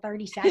you after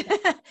 30 seconds.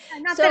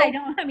 Not that I So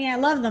don't, I mean, I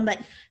love them,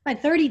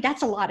 but 30,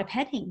 that's a lot of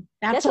petting.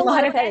 That's that's a a lot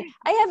lot of of petting.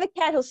 petting. I have a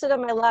cat who'll sit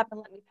on my lap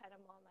and let me pet him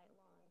all night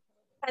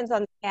long. Depends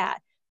on the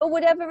cat. But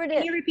whatever it Can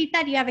is, you repeat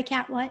that? You have a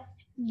cat, what?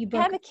 You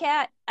broke.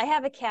 I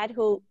have a cat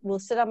who will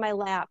sit on my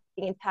lap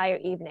the entire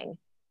evening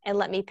and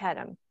let me pet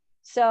him.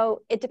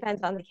 So it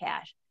depends on the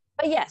cat.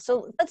 But yeah,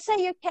 so let's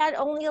say your cat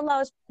only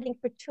allows petting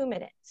for 2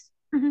 minutes.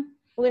 Mm-hmm.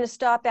 We're going to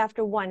stop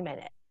after 1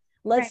 minute.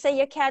 Let's Right. say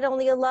your cat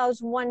only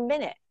allows 1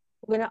 minute.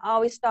 We're going to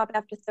always stop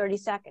after 30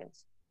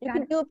 seconds. You Got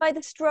can it. do it by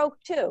the stroke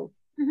too.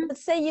 Mm-hmm.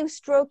 Let's say you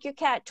stroke your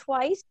cat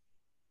twice.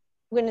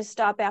 We're going to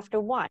stop after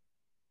 1.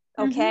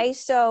 Okay,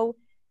 so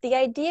the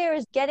idea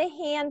is get a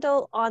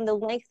handle on the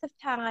length of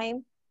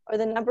time or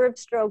the number of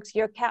strokes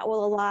your cat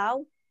will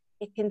allow.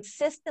 It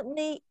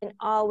consistently and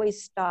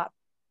always stop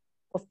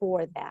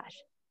before that.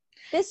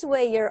 This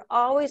way, you're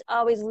always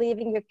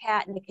leaving your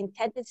cat in a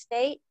contented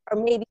state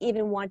or maybe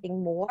even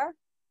wanting more,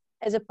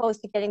 as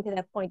opposed to getting to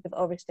that point of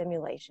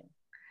overstimulation.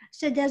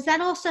 So does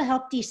that also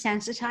help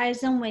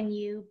desensitize them when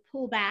you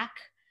pull back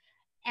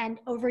and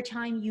over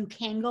time you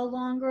can go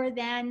longer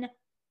than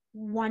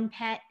one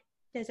pet?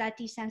 Does that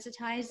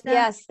desensitize them?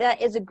 Yes,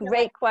 that is a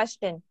great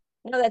question.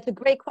 No, that's a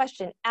great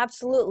question.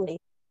 Absolutely.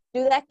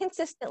 Do that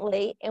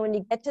consistently. And when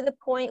you get to the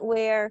point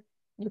where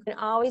you can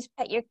always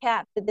pet your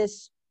cat for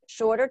this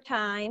shorter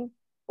time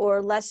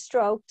or less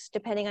strokes,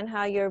 depending on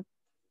how you're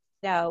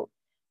out,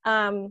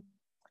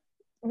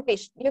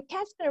 your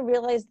cat's going to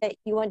realize that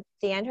you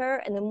understand her.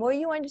 And the more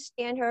you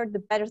understand her, the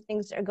better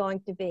things are going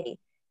to be.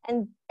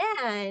 And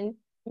then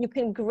you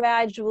can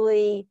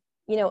gradually,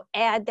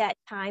 add that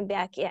time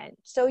back in.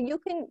 So you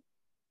can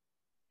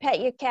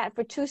pet your cat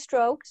for 2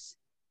 strokes,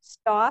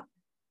 stop,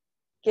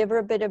 give her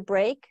a bit of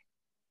break,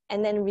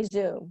 and then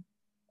resume.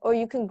 Or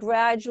you can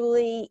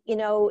gradually,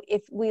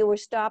 if we were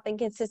stopping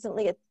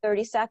consistently at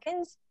 30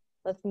 seconds,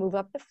 let's move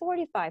up to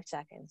 45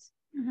 seconds.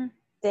 Mm-hmm.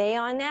 Stay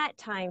on that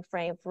time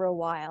frame for a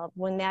while.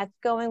 When that's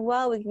going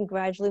well, we can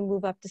gradually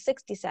move up to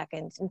 60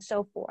 seconds and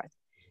so forth.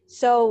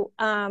 So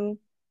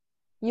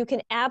you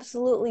can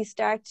absolutely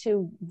start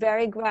to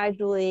very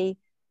gradually,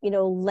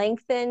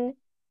 lengthen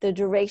the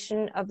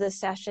duration of the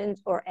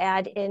sessions or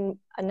add in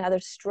another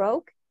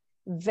stroke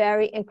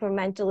very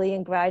incrementally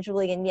and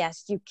gradually. And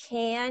yes, you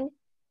can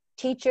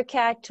teach your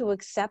cat to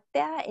accept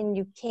that, and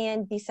you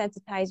can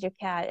desensitize your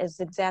cat, is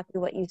exactly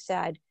what you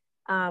said.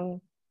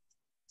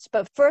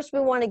 But first we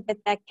want to get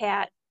that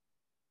cat,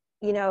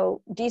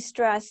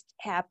 de-stressed,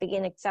 happy,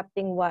 and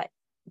accepting what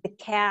the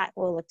cat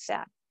will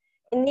accept.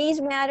 In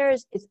these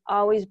matters, it's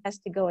always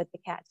best to go at the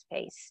cat's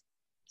pace.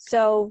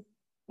 So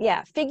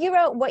yeah, figure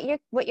out what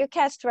your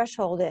cat's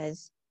threshold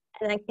is,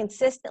 and then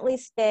consistently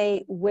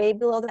stay way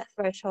below that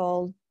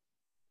threshold.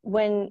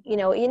 When,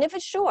 even if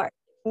it's short,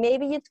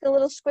 maybe it's a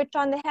little switch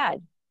on the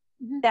head.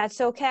 Mm-hmm. That's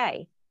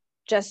okay.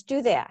 Just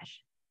do that.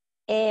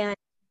 And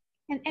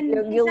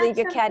you'll leave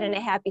your cat in a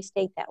happy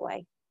state that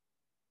way.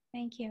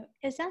 Thank you.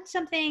 Is that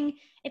something,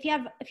 if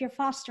you're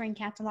fostering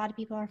cats, a lot of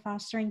people are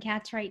fostering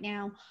cats right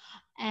now,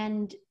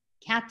 and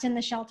cats in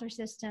the shelter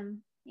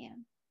system,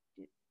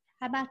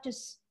 how about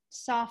just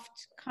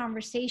soft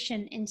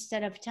conversation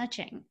instead of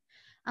touching,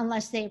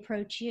 unless they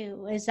approach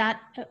you?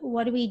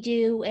 What do we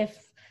do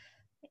if,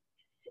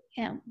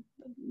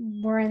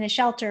 we're in the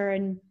shelter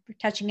and we're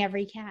touching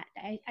every cat?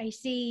 I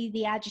see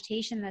the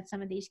agitation that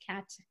some of these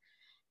cats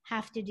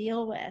have to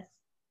deal with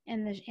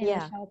in the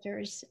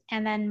shelters,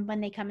 and then when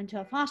they come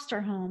into a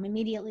foster home,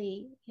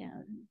 immediately,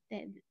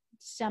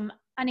 some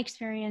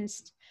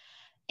inexperienced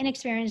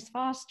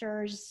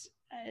fosters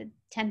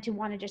tend to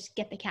want to just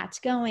get the cats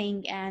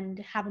going and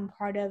have them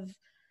part of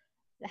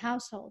the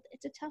household.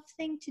 It's a tough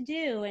thing to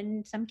do,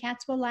 and some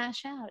cats will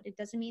lash out. It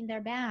doesn't mean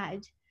they're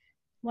bad.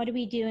 What do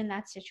we do in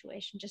that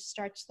situation? Just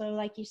start slow,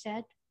 like you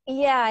said?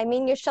 Yeah, I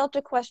mean, your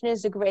shelter question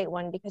is a great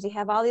one, because you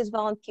have all these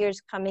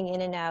volunteers coming in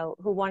and out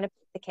who want to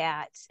pet the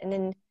cats. And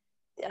then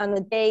on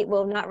the day,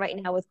 well, not right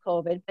now with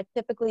COVID, but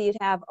typically you'd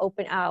have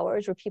open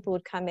hours where people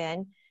would come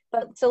in.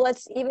 But so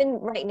let's, even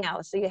right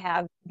now, so you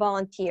have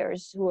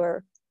volunteers who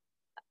are,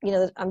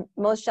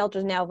 most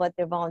shelters now let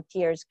their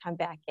volunteers come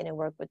back in and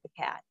work with the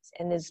cats.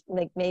 And there's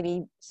like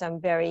maybe some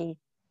very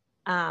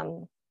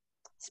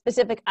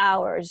specific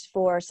hours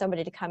for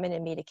somebody to come in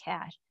and meet a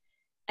cat.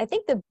 I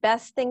think the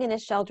best thing in a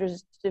shelter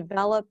is to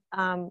develop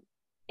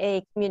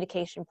a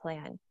communication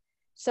plan.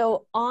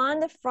 So on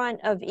the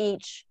front of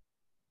each,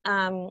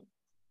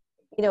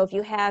 if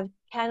you have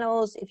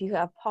kennels, if you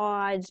have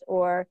pods,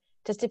 or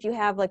just if you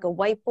have like a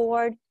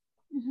whiteboard,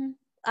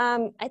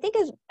 I think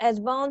as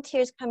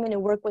volunteers come in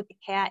and work with the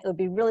cat, it would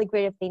be really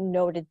great if they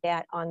noted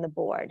that on the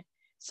board.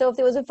 So if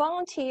there was a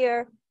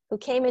volunteer who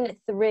came in at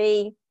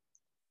 3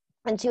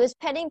 and she was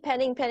petting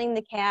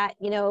the cat,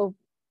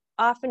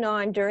 off and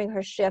on during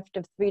her shift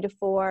of 3 to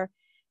 4,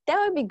 that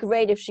would be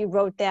great if she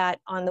wrote that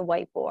on the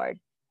whiteboard.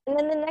 And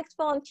then the next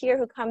volunteer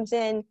who comes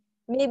in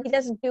maybe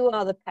doesn't do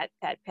all the pet.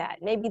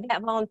 Maybe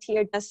that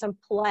volunteer does some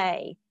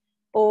play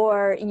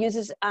or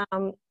uses a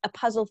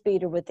puzzle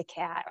feeder with the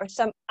cat, or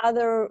some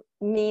other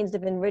means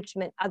of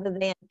enrichment other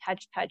than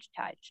touch, touch,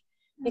 touch.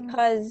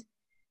 Because,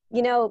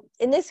 you know,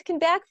 and this can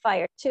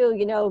backfire too,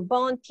 you know,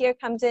 volunteer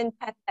comes in,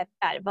 pet, pet,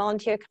 pet,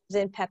 volunteer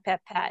comes in, pet,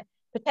 pet, pet.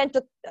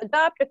 Potential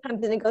adopter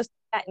comes in and goes to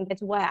pet and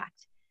gets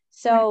whacked.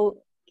 So,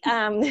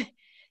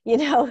 you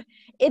know,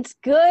 it's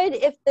good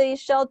if the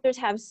shelters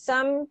have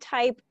some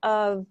type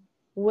of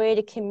way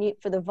to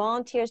commute for the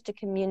volunteers to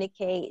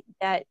communicate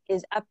that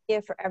is up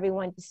there for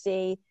everyone to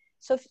see.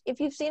 So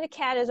if you've seen a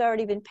cat has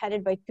already been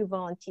petted by 2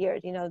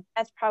 volunteers, you know,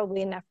 that's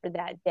probably enough for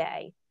that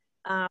day.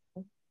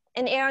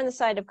 And err on the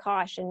side of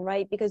caution,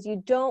 right? Because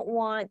you don't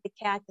want the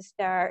cat to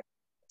start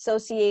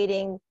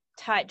associating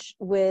touch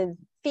with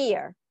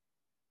fear.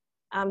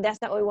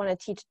 That's not what we want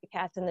to teach the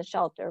cats in the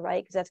shelter,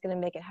 right? Because that's going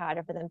to make it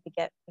harder for them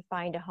to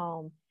find a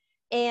home.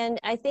 And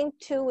I think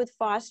too with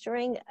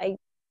fostering, I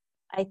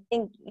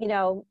think, you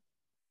know,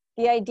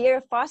 the idea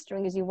of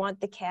fostering is you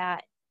want the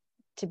cat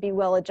to be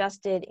well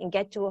adjusted and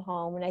get to a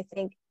home. And I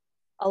think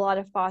a lot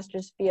of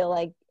fosters feel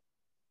like,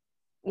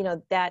 you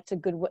know, that's a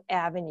good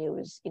avenue,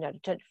 is, you know,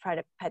 to try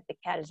to pet the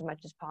cat as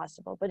much as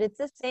possible. But it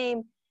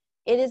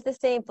is the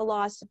same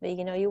philosophy.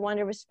 You know, you want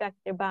to respect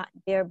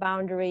their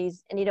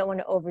boundaries and you don't want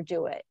to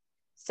overdo it.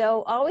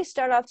 So always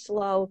start off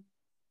slow.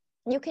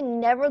 You can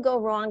never go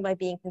wrong by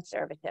being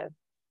conservative.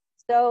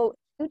 So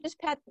you just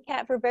pet the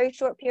cat for very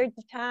short periods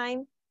of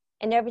time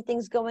and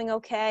everything's going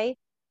okay,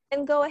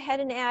 then go ahead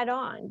and add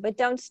on. But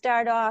don't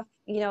start off,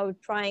 you know,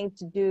 trying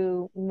to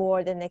do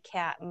more than the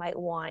cat might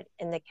want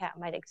and the cat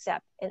might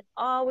accept. And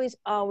always,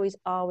 always,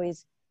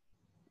 always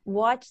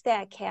watch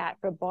that cat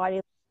for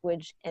body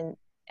language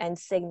and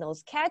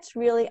signals. Cats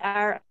really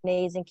are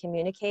amazing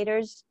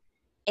communicators,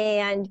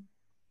 and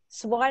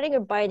swatting or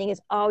biting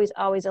is always,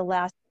 always a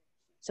last.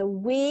 So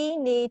we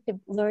need to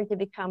learn to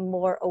become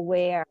more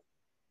aware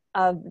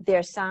of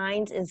their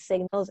signs and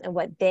signals and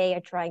what they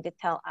are trying to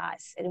tell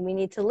us. And we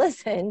need to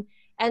listen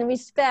and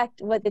respect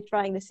what they're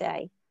trying to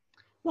say.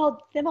 Well,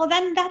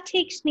 then that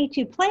takes me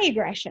to play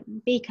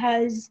aggression,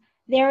 because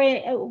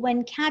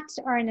when cats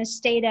are in a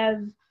state of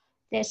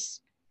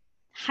this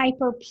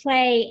hyper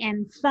play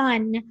and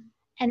fun,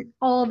 and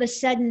all of a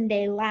sudden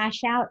they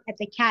lash out at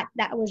the cat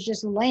that was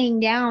just laying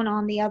down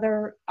on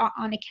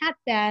on a cat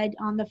bed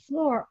on the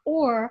floor,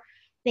 or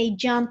they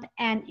jump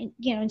and,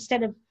 you know,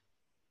 instead of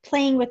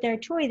playing with their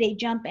toy, they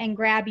jump and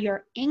grab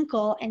your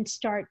ankle and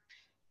start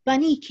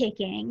bunny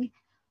kicking.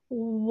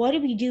 What do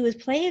we do with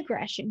play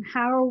aggression?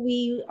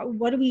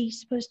 What are we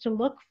supposed to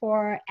look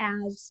for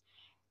as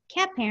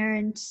cat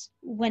parents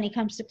when it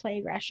comes to play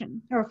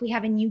aggression, or if we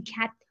have a new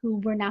cat who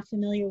we're not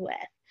familiar with?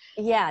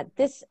 Yeah,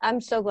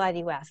 I'm so glad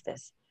you asked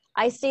this.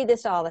 I see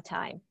this all the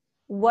time.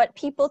 What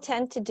people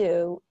tend to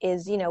do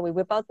is, you know, we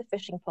whip out the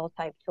fishing pole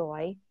type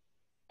toy,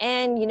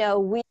 and, you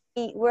know,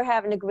 we're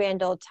having a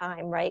grand old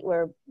time, right?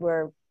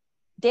 We're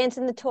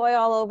dancing the toy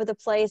all over the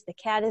place. The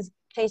cat is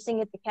chasing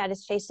it. The cat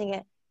is chasing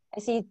it. I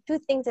see 2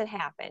 things that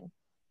happen.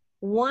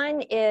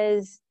 One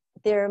is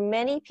there are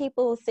many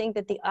people who think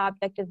that the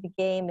object of the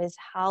game is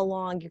how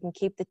long you can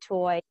keep the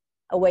toy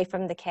away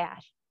from the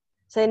cat.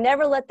 So they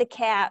never let the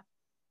cat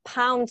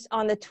pounce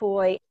on the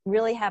toy,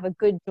 really have a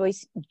good,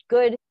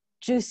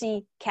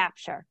 juicy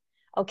capture.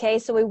 Okay,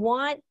 so we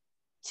want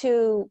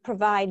to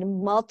provide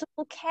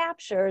multiple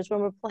captures when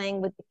we're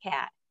playing with the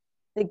cat.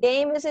 The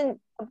game isn't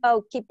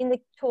about keeping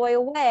the toy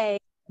away,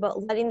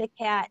 but letting the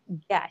cat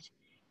get.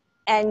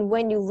 And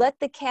when you let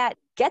the cat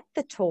get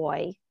the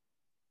toy,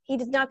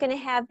 he's not going to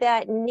have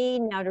that need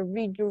now to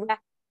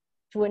redirect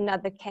to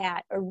another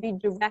cat or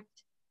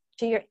redirect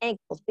to your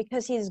ankles,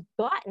 because he's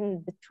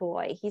gotten the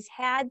toy. He's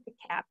had the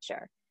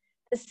capture.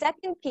 The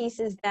second piece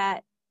is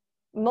that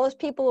most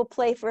people will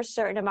play for a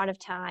certain amount of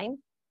time,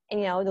 and,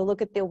 you know, they'll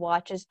look at their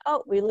watches.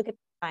 Oh, we look at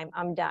the time,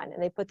 I'm done.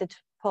 And they put the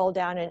pole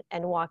down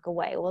and walk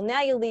away. Well,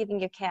 now you're leaving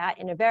your cat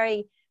in a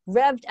very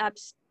revved up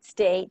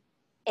state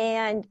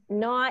and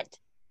not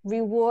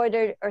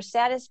rewarded or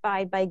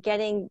satisfied by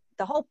getting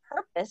the whole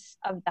purpose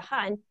of the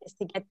hunt is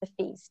to get the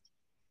feast.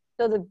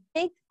 So the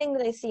big thing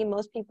that I see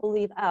most people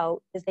leave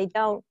out is they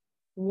don't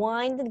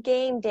wind the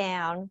game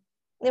down.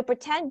 They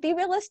pretend, be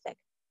realistic.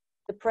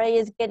 The prey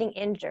is getting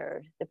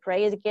injured. The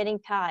prey is getting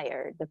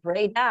tired. The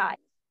prey dies.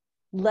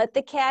 Let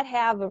the cat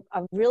have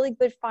a really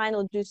good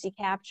final juicy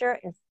capture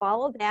and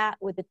follow that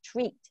with a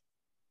treat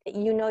that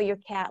you know your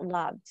cat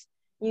loves.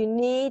 You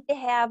need to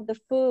have the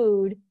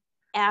food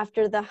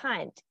after the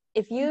hunt.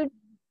 If you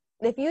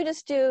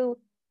just do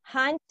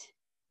hunt,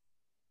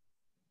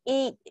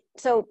 eat,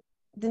 so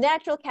the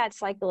natural cat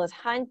cycle is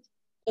hunt,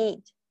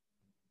 eat,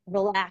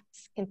 relax,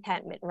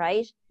 contentment,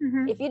 right?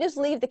 Mm-hmm. If you just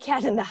leave the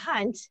cat in the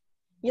hunt,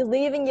 you're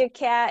leaving your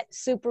cat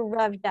super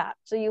revved up.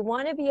 So you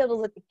want to be able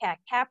to let the cat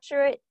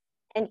capture it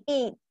and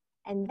eat,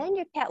 and then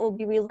your cat will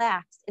be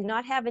relaxed and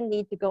not have a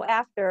need to go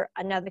after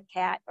another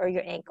cat or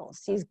your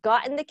ankles. He's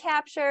gotten the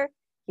capture,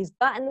 he's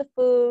gotten the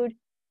food,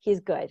 he's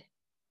good.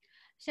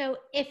 So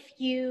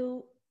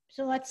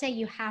let's say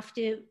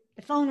the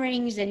phone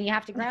rings and you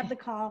have to grab the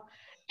call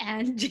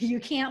and you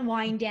can't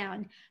wind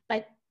down,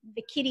 but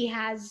the kitty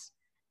has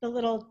the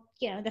little,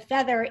 the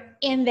feather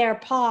in their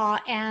paw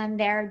and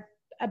they're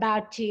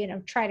about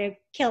to, try to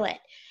kill it.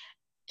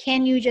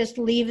 Can you just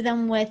leave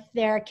them with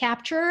their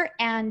capture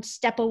and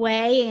step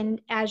away? And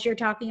as you're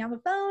talking on the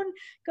phone,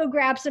 go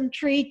grab some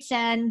treats,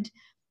 and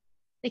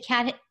the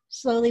cat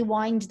slowly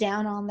winds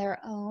down on their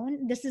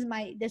own. This is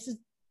my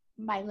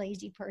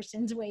lazy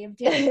person's way of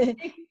doing it.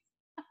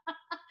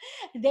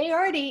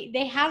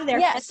 They have their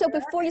Yeah. feather. So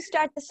before you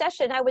start the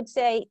session, I would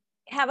say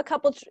have a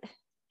couple.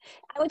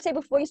 I would say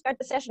before you start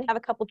the session, have a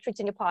couple treats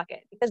in your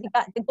pocket, because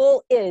the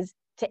goal is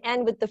to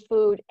end with the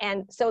food.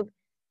 And so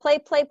play,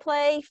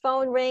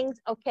 phone rings.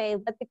 Okay,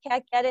 let the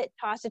cat get it,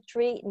 toss a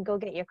treat, and go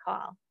get your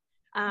call.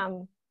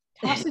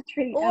 Toss a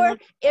treat. Or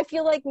if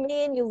you're like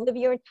me and you live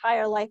your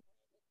entire life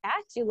with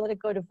cats, you let it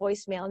go to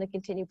voicemail and you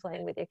continue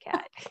playing with your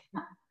cat.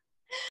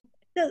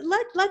 So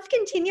let's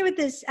continue with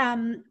this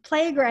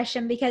play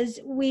aggression, because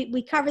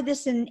we covered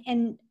this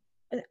in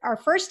our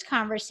first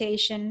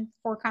conversation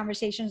 4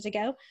 conversations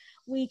ago.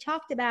 We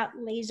talked about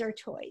laser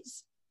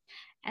toys,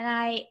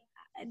 and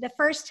the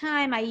first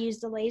time I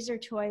used a laser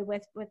toy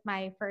with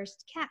my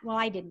first cat, well,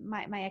 I didn't,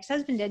 my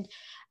ex-husband did,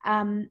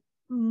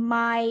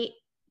 my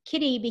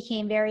kitty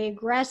became very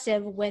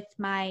aggressive with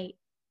my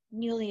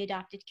newly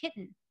adopted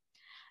kitten.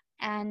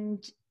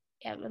 And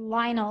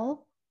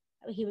Lionel,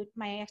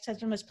 my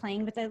ex-husband was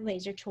playing with a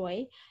laser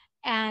toy,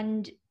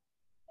 and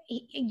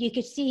you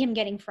could see him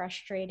getting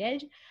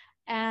frustrated,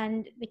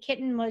 and the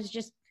kitten was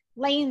just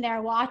laying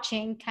there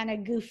watching, kind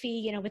of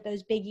goofy, with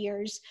those big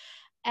ears.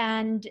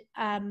 And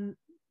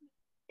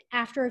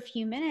after a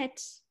few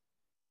minutes,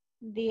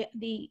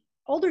 the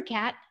older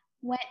cat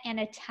went and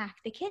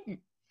attacked the kitten.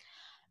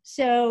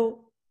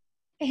 So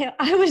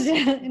I was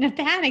in a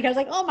panic. I was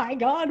like, oh my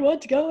God,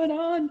 what's going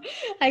on?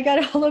 I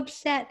got all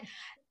upset.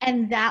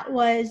 And that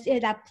was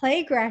that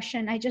play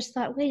aggression. I just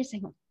thought, wait a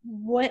second,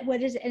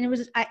 what is it? And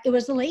it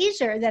was a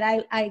laser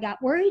that I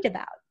got worried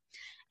about.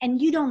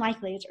 And you don't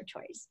like laser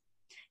toys.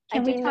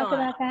 Can we talk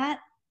about that?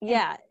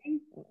 Yeah.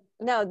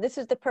 No, this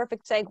is the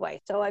perfect segue.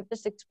 So I've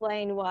just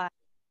explained why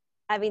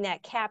having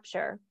that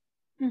capture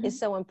is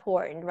so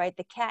important, right?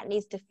 The cat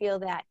needs to feel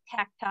that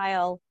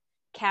tactile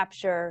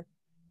capture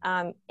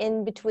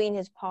in between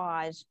his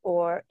paws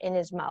or in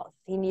his mouth.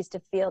 He needs to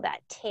feel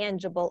that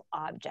tangible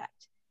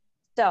object.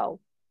 So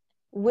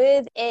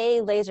with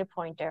a laser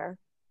pointer,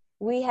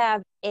 we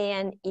have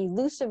an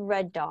elusive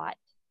red dot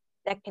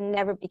that can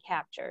never be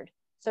captured.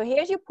 So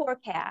here's your poor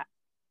cat.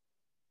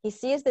 He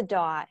sees the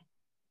dot,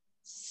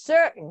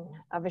 certain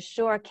of a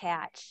sure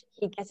catch.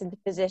 He gets into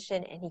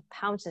position and he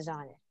pounces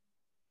on it.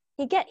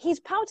 He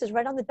pounces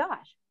right on the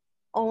dot,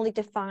 only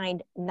to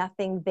find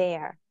nothing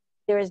there.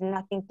 There is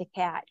nothing to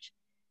catch.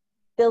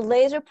 The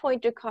laser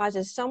pointer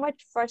causes so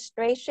much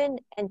frustration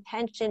and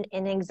tension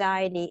and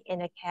anxiety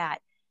in a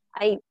cat.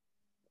 I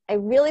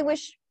really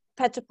wish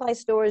pet supply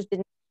stores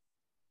didn't.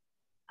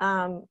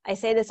 I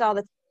say this all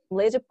the time.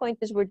 Laser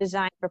pointers were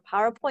designed for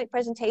PowerPoint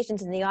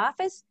presentations in the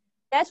office.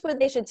 That's where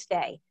they should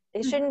stay.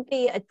 They shouldn't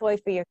be a toy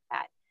for your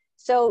cat.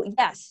 So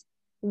yes,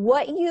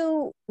 what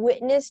you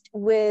witnessed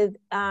with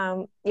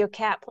your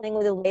cat playing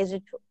with a laser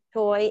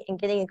toy and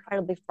getting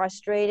incredibly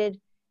frustrated,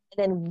 and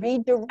then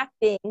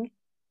redirecting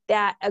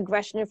that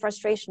aggression and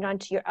frustration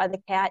onto your other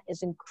cat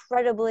is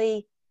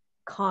incredibly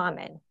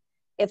common.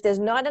 If there's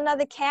not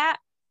another cat,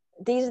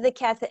 these are the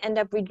cats that end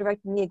up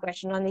redirecting the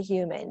aggression on the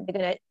human.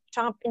 They're going to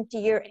chomp into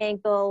your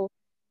ankle,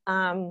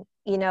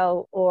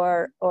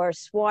 or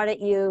swat at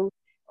you,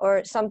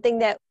 or something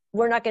that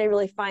we're not going to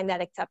really find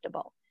that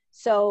acceptable.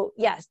 So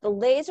yes, the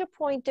laser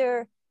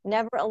pointer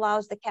never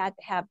allows the cat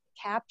to have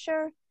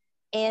capture,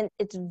 and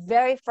it's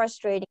very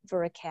frustrating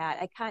for a cat.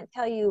 I can't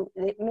tell you,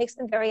 it makes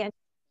them very anxious.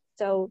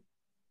 So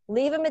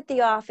leave them at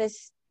the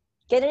office,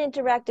 get an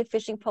interactive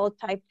fishing pole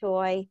type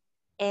toy,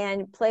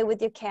 and play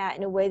with your cat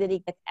in a way that he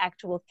gets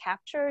actual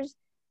captures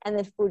and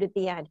then food at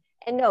the end.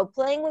 And no,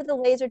 playing with a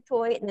laser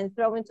toy and then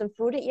throwing some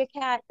food at your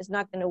cat is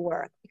not going to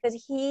work,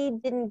 because he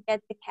didn't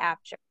get the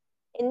capture.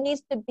 It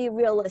needs to be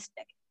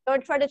realistic.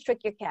 Don't try to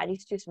trick your cat.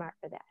 He's too smart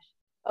for that.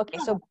 Okay,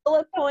 so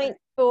bullet point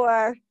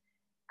for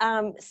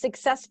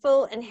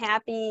successful and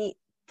happy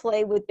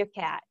play with your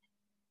cat.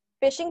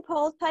 Fishing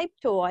pole type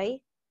toy.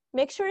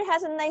 Make sure it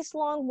has a nice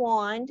long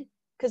wand,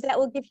 because that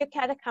will give your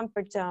cat a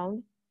comfort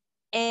zone.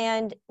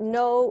 And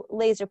no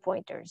laser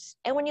pointers.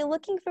 And when you're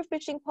looking for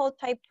fishing pole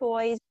type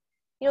toys,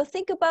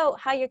 think about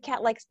how your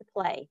cat likes to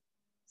play.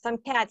 Some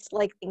cats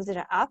like things that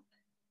are up.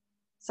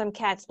 Some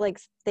cats like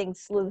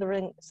things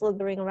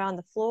slithering around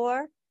the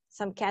floor.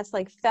 Some cats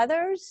like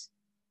feathers.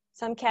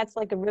 Some cats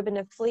like a ribbon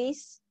of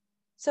fleece.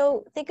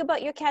 So think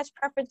about your cat's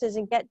preferences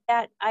and get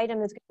that item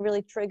that's going to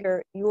really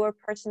trigger your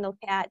personal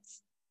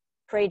cat's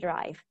prey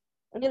drive.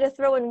 I'm going to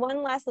throw in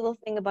one last little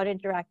thing about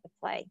interactive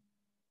play.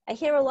 I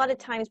hear a lot of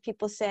times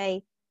people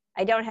say,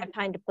 I don't have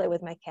time to play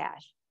with my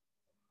cat.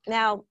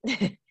 Now,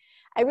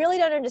 I really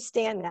don't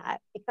understand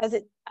that, because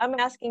I'm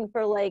asking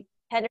for like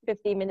 10 or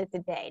 15 minutes a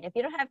day. And if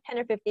you don't have 10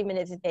 or 15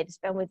 minutes a day to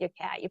spend with your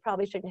cat, you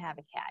probably shouldn't have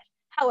a cat.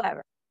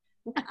 However,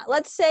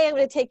 let's say I'm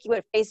going to take you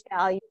at face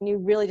value and you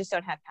really just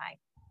don't have time.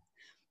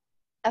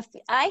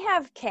 I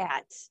have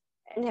cats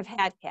and have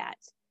had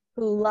cats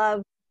who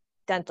love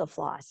dental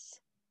floss.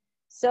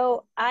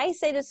 So I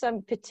say to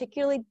some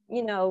particularly,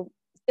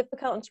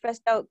 difficult and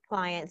stressed out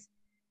clients,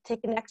 take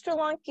an extra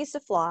long piece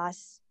of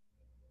floss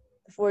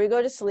before you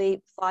go to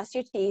sleep, floss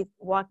your teeth,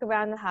 walk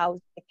around the house.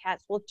 The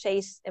cats will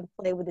chase and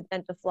play with the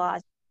dental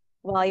floss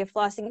while you're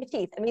flossing your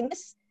teeth. I mean,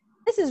 this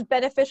is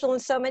beneficial in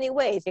so many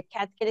ways. Your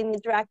cat's getting the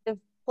interactive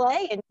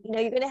play, and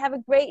you're going to have a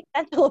great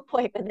dental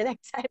appointment the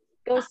next time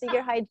you go see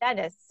your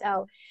hygienist.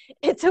 So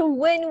it's a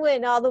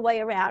win-win all the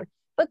way around.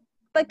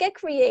 But get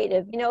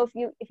creative.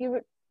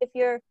 If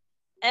you're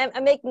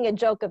I'm making a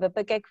joke of it,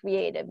 but get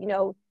creative.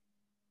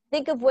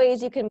 Think of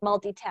ways you can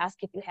multitask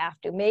if you have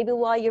to. Maybe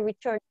while you're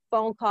returning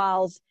phone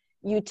calls,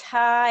 you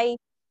tie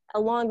a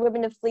long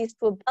ribbon of fleece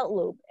to a belt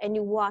loop and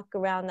you walk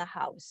around the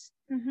house.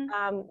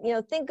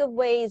 Think of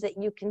ways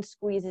that you can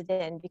squeeze it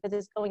in because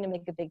it's going to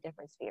make a big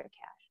difference for your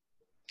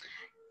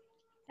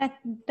cat.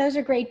 Those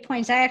are great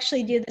points. I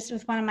actually do this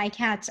with one of my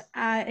cats.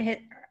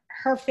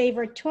 Her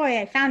favorite toy,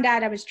 I found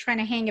out I was trying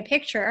to hang a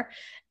picture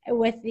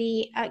with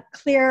the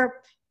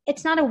clear,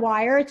 it's not a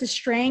wire, it's a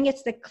string.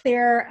 It's the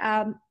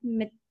clear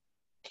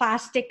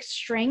plastic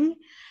string.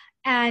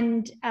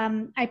 And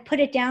I put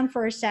it down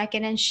for a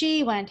second and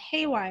she went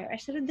haywire. I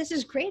said, this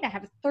is great. I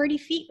have 30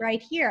 feet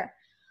right here.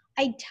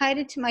 I tied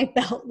it to my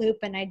belt loop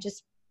and I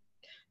just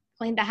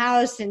cleaned the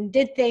house and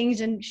did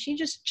things and she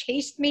just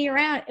chased me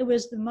around. It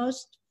was the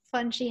most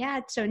fun she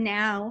had. So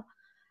now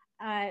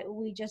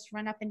we just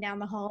run up and down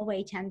the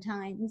hallway 10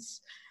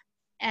 times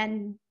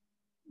and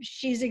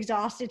she's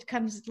exhausted,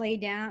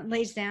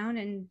 lays down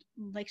and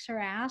licks her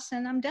ass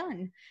and I'm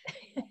done.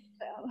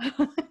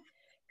 So.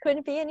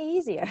 Couldn't be any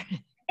easier.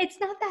 It's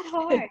not that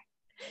hard.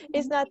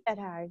 It's not that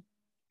hard.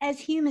 As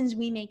humans,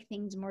 we make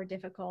things more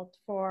difficult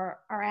for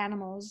our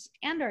animals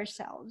and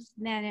ourselves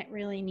than it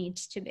really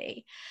needs to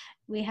be.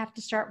 We have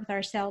to start with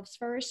ourselves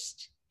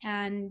first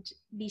and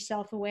be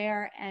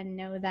self-aware and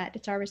know that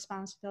it's our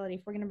responsibility.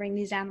 If we're going to bring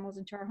these animals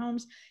into our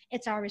homes,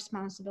 it's our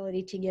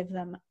responsibility to give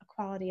them a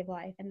quality of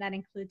life. And that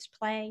includes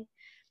play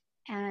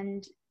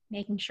and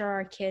making sure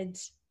our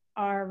kids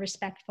are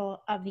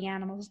respectful of the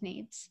animals'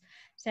 needs.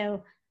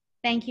 So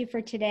thank you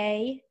for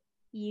today.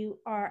 You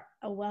are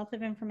a wealth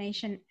of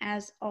information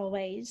as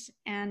always,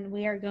 and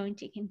we are going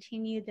to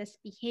continue this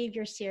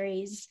behavior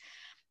series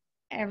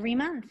every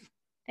month.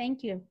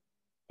 Thank you.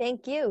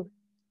 Thank you.